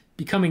star,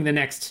 becoming the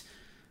next,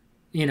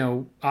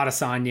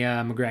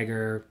 Adesanya,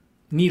 McGregor,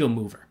 needle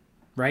mover,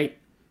 right?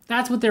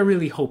 That's what they're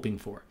really hoping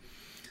for.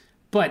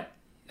 But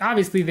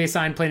obviously they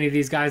signed plenty of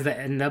these guys that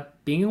end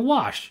up being a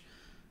wash.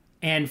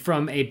 And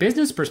from a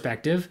business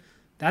perspective,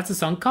 that's a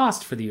sunk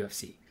cost for the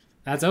UFC.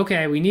 That's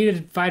okay. We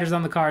needed fighters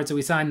on the card, so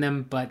we signed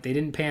them, but they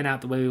didn't pan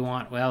out the way we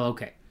want. Well,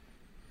 okay.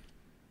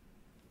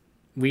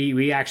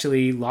 We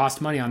actually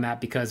lost money on that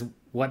because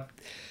what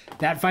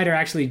that fighter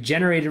actually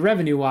generated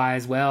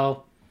revenue-wise,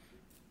 well,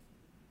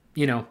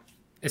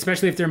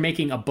 especially if they're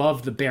making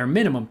above the bare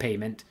minimum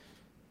payment,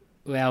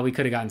 well, we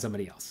could have gotten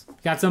somebody else.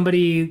 Got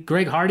somebody,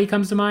 Greg Hardy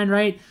comes to mind,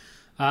 right?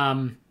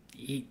 The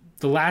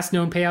last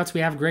known payouts we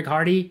have, Greg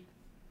Hardy,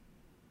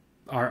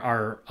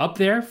 are up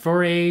there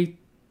for a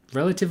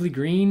relatively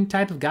green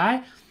type of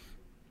guy.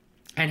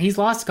 And he's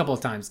lost a couple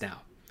of times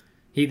now.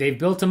 They've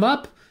built him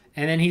up,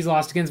 and then he's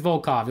lost against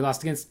Volkov. He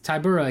lost against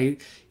Tybura.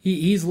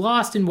 He's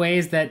lost in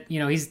ways that,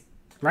 he's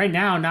right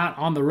now not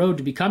on the road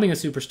to becoming a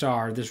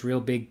superstar, this real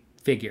big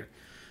figure.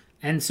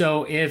 And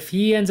so if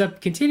he ends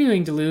up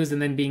continuing to lose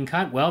and then being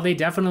cut, well, they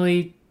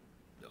definitely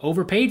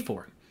overpaid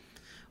for him.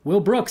 Will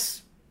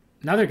Brooks,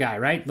 another guy,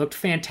 right? Looked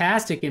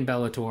fantastic in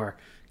Bellator.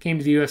 Came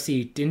to the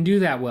UFC, didn't do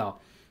that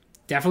well.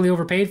 Definitely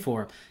overpaid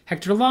for him.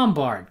 Hector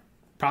Lombard,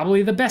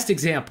 probably the best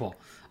example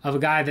of a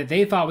guy that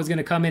they thought was going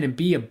to come in and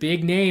be a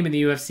big name in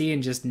the UFC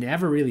and just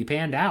never really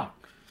panned out.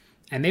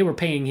 And they were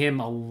paying him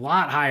a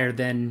lot higher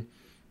than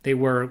they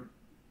were,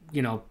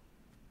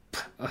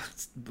 a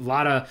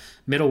lot of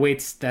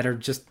middleweights that are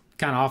just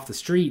kind of off the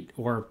street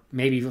or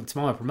maybe even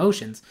smaller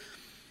promotions.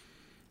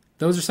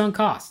 Those are sunk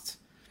costs.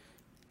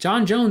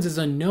 Jon Jones is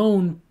a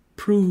known,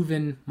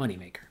 proven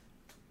moneymaker.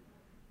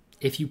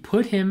 If you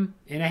put him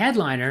in a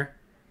headliner,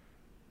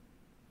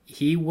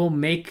 he will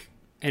make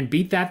and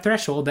beat that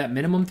threshold, that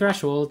minimum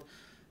threshold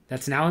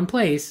that's now in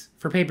place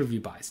for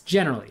pay-per-view buys.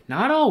 Generally.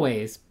 Not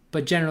always,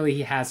 but generally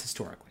he has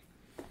historically.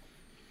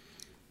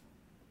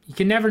 You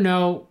can never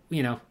know,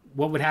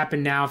 what would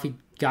happen now if he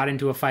got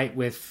into a fight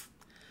with,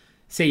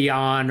 say,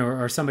 Jan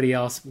or somebody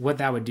else, what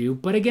that would do.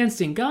 But against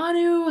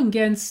Ngannou,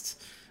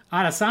 against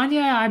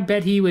Adesanya, I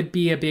bet he would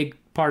be a big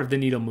part of the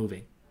needle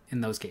moving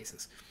in those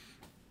cases.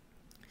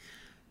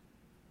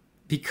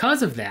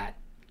 Because of that,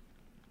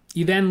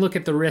 you then look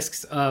at the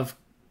risks of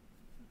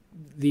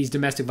these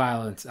domestic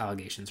violence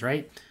allegations,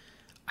 right?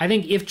 I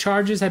think if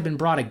charges had been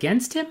brought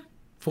against him,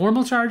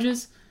 formal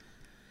charges,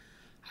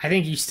 I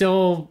think you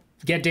still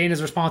get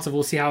Dana's responsible.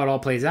 We'll see how it all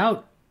plays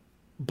out.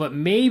 But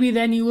maybe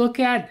then you look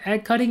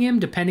at cutting him,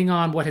 depending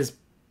on what his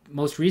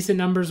most recent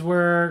numbers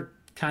were,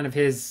 kind of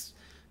his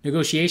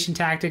negotiation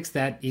tactics,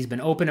 that he's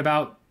been open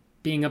about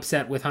being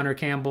upset with Hunter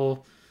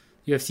Campbell,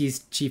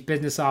 UFC's chief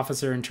business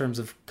officer, in terms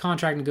of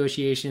contract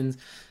negotiations.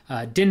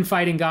 Didn't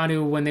fight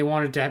Ngannou when they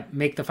wanted to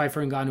make the fight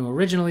for Ngannou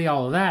originally,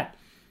 all of that.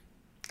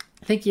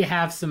 I think you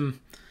have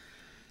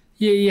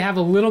you have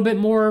a little bit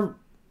more,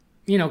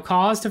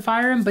 cause to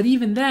fire him. But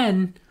even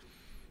then,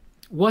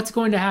 what's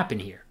going to happen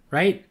here,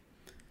 right?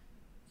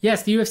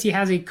 Yes, the UFC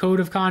has a code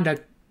of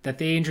conduct that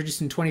they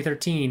introduced in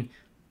 2013,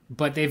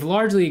 but they've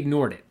largely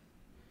ignored it.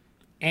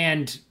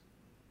 And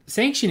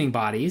sanctioning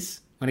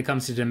bodies, when it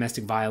comes to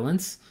domestic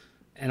violence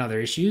and other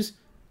issues,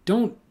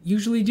 don't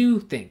usually do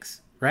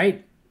things,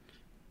 right?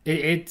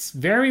 It's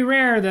very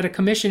rare that a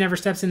commission ever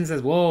steps in and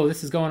says, whoa,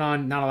 this is going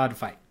on, not allowed to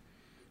fight.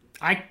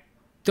 I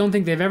don't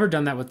think they've ever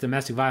done that with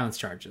domestic violence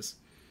charges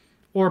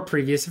or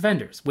previous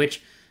offenders,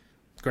 which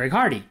Greg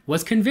Hardy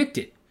was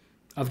convicted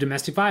of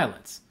domestic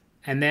violence.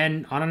 And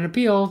then on an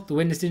appeal, the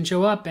witness didn't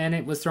show up and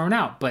it was thrown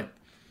out. But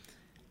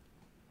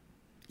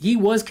he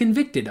was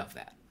convicted of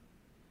that.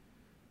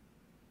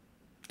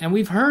 And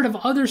we've heard of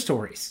other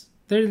stories.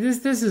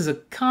 This is a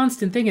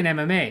constant thing in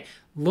MMA.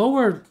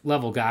 Lower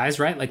level guys,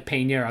 right? Like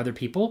Pena or other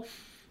people.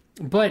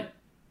 But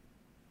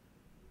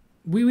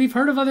we've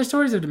heard of other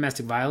stories of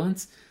domestic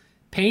violence.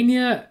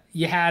 Pena,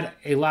 you had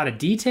a lot of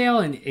detail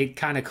and it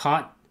kind of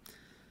caught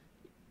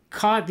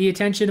the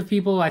attention of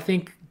people, I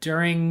think,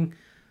 during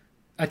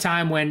a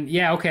time when,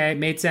 it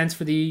made sense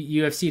for the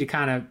UFC to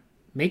kind of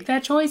make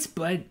that choice.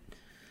 But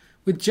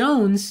with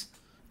Jones,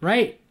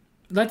 right,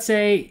 let's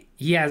say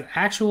he has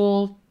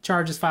actual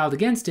charges filed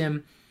against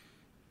him,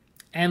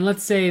 and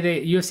let's say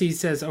the UFC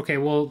says, okay,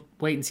 we'll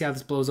wait and see how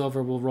this blows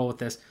over, we'll roll with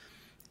this.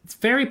 It's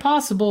very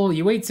possible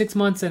you wait 6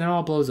 months and it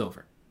all blows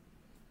over.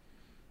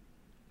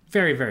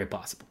 Very, very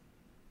possible.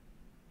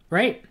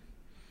 Right?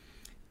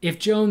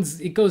 If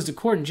it goes to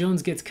court and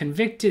Jones gets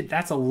convicted,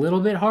 that's a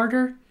little bit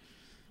harder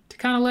to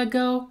kind of let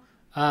go.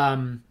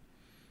 And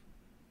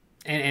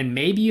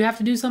maybe you have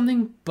to do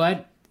something,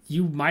 but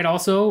you might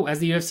also, as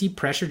the UFC,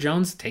 pressure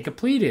Jones to take a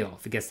plea deal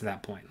if it gets to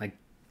that point. Like,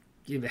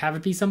 you have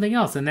it be something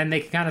else. And then they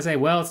can kind of say,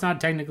 well, it's not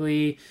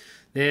technically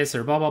this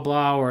or blah, blah,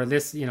 blah, or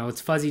this,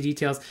 it's fuzzy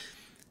details.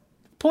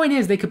 Point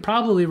is, they could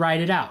probably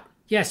write it out.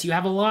 Yes, you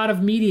have a lot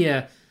of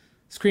media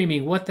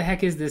screaming, what the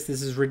heck is this?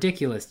 This is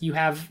ridiculous. You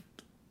have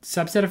a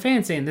subset of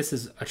fans saying this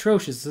is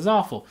atrocious, this is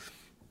awful.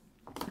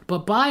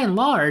 But by and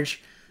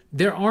large,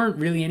 there aren't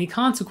really any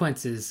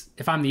consequences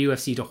if I'm the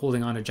UFC to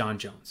holding on to Jon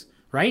Jones,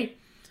 right?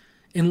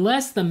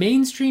 Unless the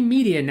mainstream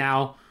media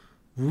now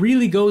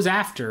really goes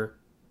after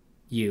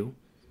you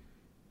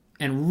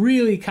and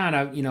really kind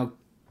of,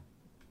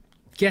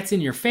 gets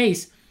in your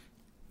face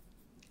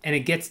and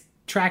it gets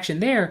traction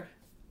there,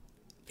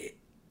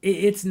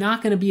 it's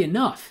not going to be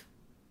enough.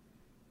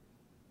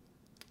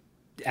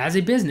 As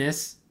a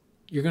business,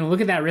 you're going to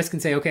look at that risk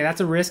and say, okay,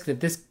 that's a risk that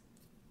this,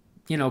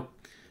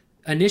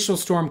 initial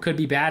storm could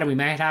be bad and we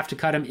might have to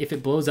cut him if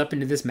it blows up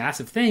into this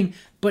massive thing.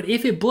 But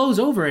if it blows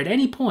over at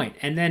any point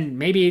and then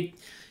maybe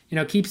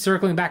it, keeps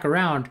circling back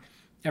around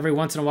every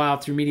once in a while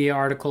through media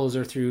articles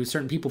or through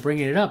certain people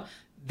bringing it up,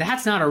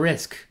 that's not a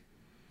risk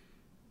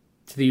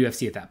to the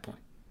UFC at that point.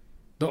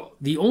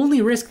 The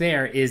only risk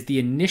there is the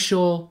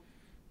initial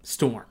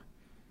storm.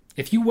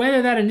 If you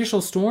weather that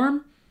initial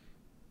storm,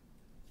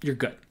 you're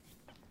good.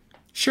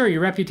 Sure,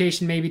 your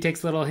reputation maybe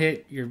takes a little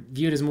hit. You're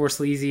viewed as more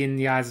sleazy in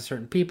the eyes of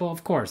certain people.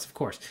 Of course.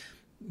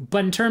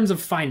 But in terms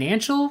of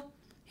financial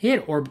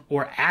hit or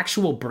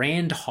actual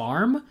brand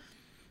harm,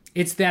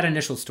 it's that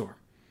initial storm.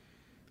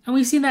 And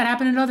we've seen that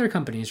happen in other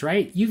companies,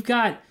 right? You've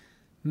got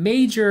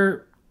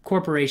major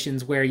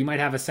corporations where you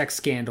might have a sex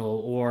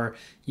scandal or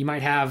you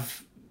might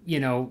have,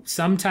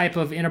 some type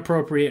of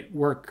inappropriate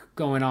work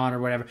going on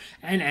or whatever.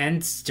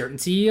 And certain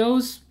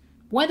CEOs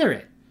weather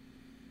it.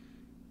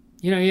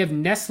 You have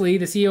Nestle,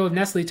 the CEO of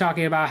Nestle,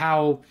 talking about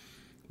how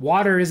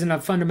water isn't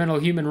a fundamental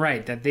human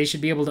right, that they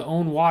should be able to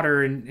own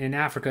water in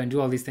Africa and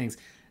do all these things.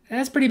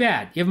 That's pretty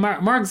bad. You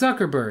have Mark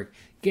Zuckerberg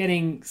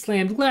getting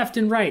slammed left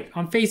and right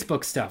on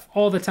Facebook stuff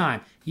all the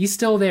time. He's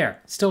still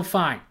there, still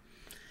fine.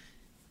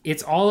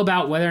 It's all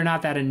about whether or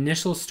not that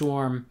initial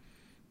storm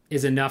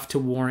is enough to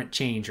warrant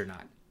change or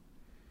not.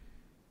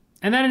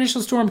 And that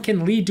initial storm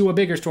can lead to a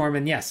bigger storm,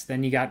 and yes,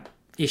 then you got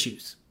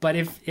issues. But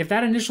if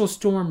that initial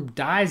storm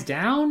dies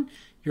down,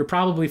 you're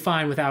probably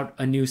fine without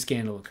a new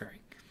scandal occurring.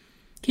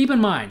 Keep in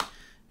mind,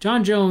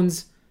 Jon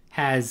Jones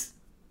has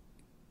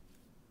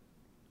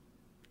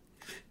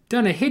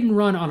done a hit and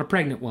run on a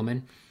pregnant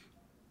woman,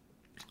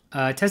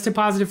 tested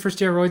positive for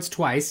steroids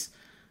twice,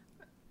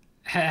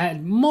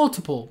 had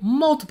multiple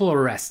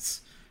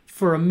arrests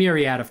for a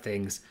myriad of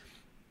things.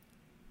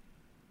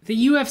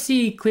 The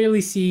UFC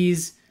clearly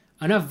sees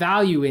enough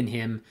value in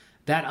him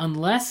that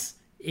unless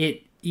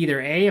it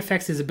either A,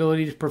 affects his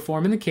ability to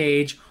perform in the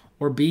cage,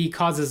 or B,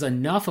 causes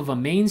enough of a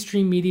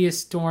mainstream media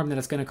storm that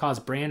it's going to cause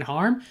brand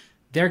harm,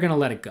 they're going to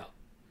let it go.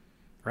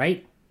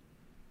 Right?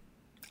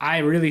 I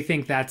really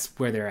think that's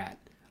where they're at.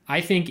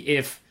 I think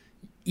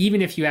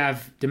even if you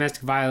have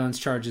domestic violence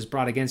charges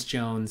brought against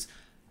Jones,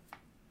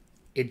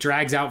 it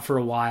drags out for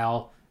a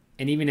while,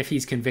 and even if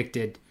he's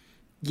convicted,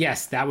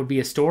 yes, that would be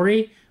a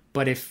story,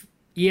 but if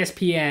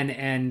ESPN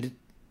and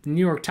the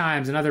New York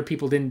Times and other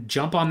people didn't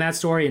jump on that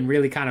story and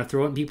really kind of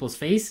throw it in people's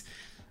face,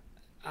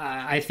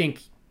 I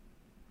think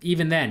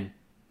even then,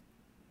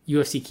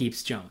 UFC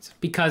keeps Jones.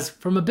 Because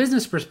from a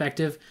business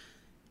perspective,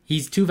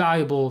 he's too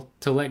valuable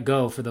to let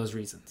go for those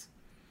reasons.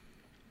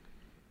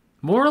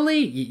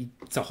 Morally,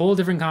 it's a whole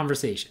different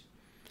conversation.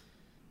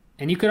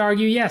 And you could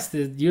argue, yes,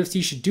 the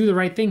UFC should do the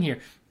right thing here,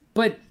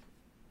 but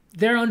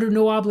they're under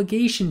no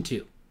obligation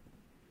to.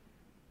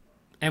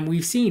 And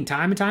we've seen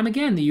time and time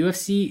again, the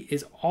UFC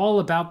is all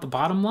about the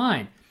bottom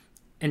line.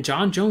 And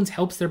Jon Jones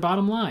helps their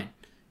bottom line.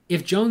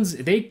 If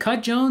they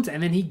cut Jones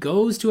and then he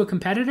goes to a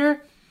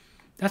competitor,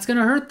 that's going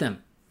to hurt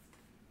them.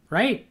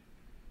 Right?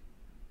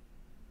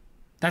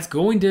 That's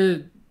going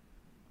to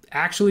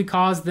actually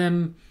cause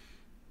them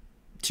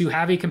to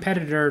have a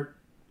competitor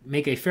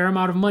make a fair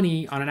amount of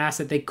money on an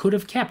asset they could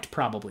have kept,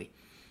 probably.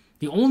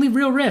 The only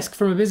real risk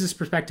from a business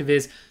perspective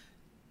is,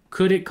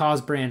 could it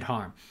cause brand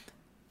harm?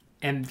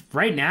 And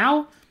right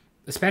now,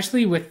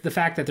 especially with the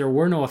fact that there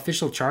were no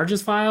official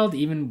charges filed,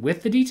 even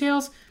with the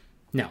details,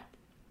 no,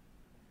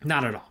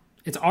 not at all.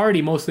 It's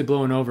already mostly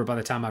blown over by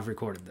the time I've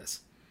recorded this.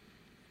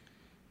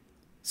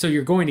 So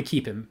you're going to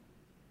keep him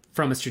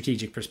from a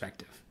strategic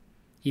perspective.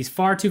 He's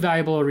far too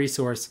valuable a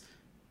resource.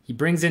 He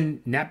brings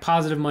in net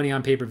positive money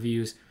on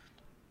pay-per-views.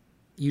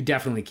 You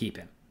definitely keep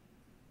him.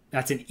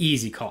 That's an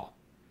easy call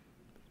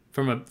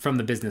from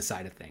the business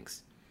side of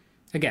things.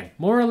 Again,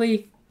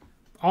 morally,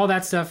 all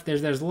that stuff,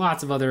 there's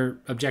lots of other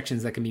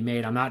objections that can be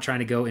made. I'm not trying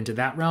to go into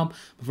that realm.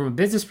 But from a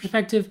business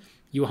perspective,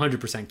 you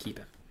 100% keep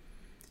him.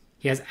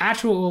 He has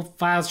actual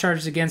files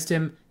charges against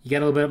him. You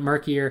get a little bit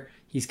murkier.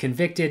 He's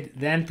convicted.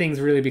 Then things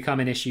really become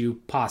an issue,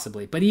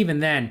 possibly. But even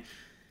then,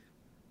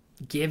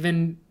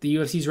 given the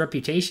UFC's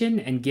reputation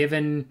and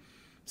given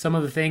some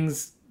of the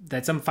things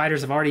that some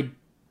fighters have already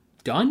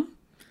done,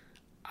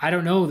 I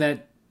don't know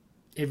that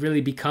it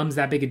really becomes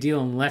that big a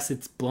deal unless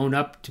it's blown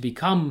up to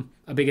become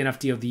a big enough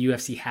deal the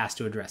UFC has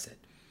to address it.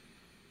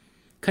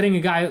 Cutting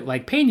a guy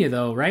like Pena,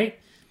 though, right?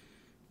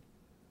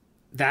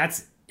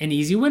 That's an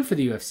easy win for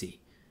the UFC.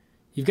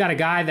 You've got a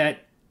guy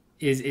that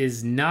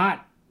is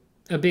not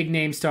a big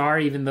name star,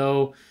 even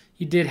though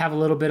he did have a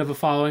little bit of a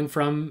following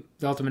from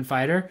The Ultimate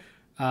Fighter.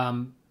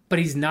 But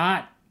he's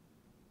not,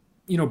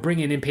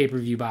 bringing in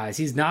pay-per-view buys.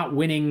 He's not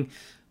winning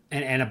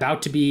and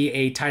about to be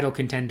a title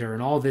contender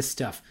and all this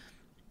stuff.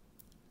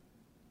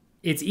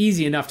 It's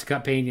easy enough to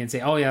cut Pena and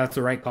say, oh yeah, that's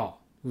the right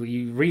call.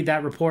 You read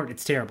that report,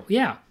 it's terrible.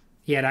 Yeah,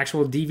 he had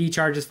actual DV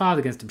charges filed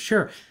against him.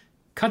 Sure,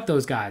 cut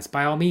those guys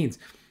by all means.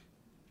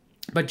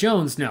 But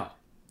Jones, no.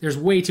 There's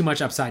way too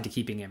much upside to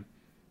keeping him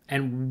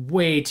and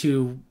way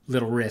too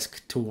little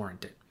risk to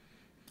warrant it.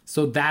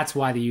 So that's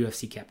why the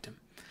UFC kept him.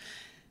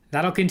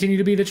 That'll continue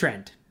to be the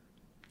trend.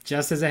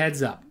 Just as a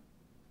heads up.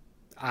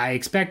 I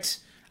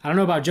don't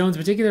know about Jones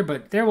in particular,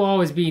 but there will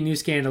always be new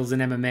scandals in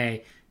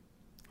MMA.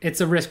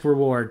 It's a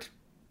risk-reward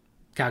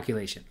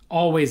calculation.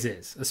 Always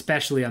is,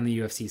 especially on the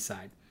UFC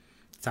side.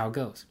 That's how it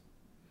goes.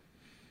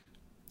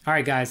 All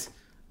right, guys.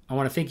 I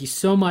want to thank you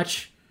so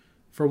much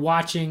for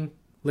watching,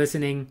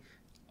 listening.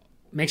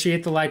 Make sure you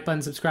hit the like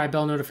button, subscribe,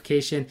 bell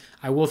notification.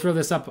 I will throw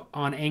this up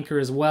on Anchor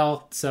as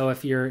well. So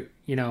if you're,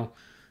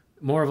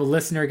 more of a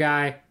listener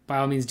guy, by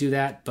all means do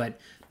that. But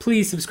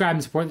please subscribe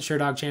and support the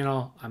SureDog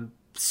channel. I'm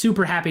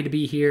super happy to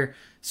be here.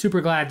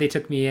 Super glad they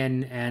took me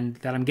in and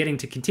that I'm getting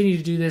to continue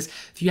to do this.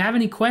 If you have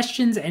any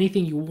questions,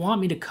 anything you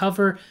want me to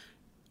cover,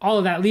 all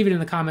of that, leave it in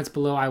the comments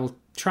below. I will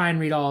try and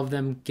read all of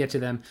them, get to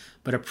them.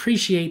 But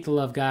appreciate the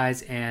love,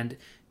 guys. And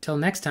till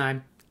next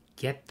time,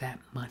 get that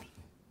money.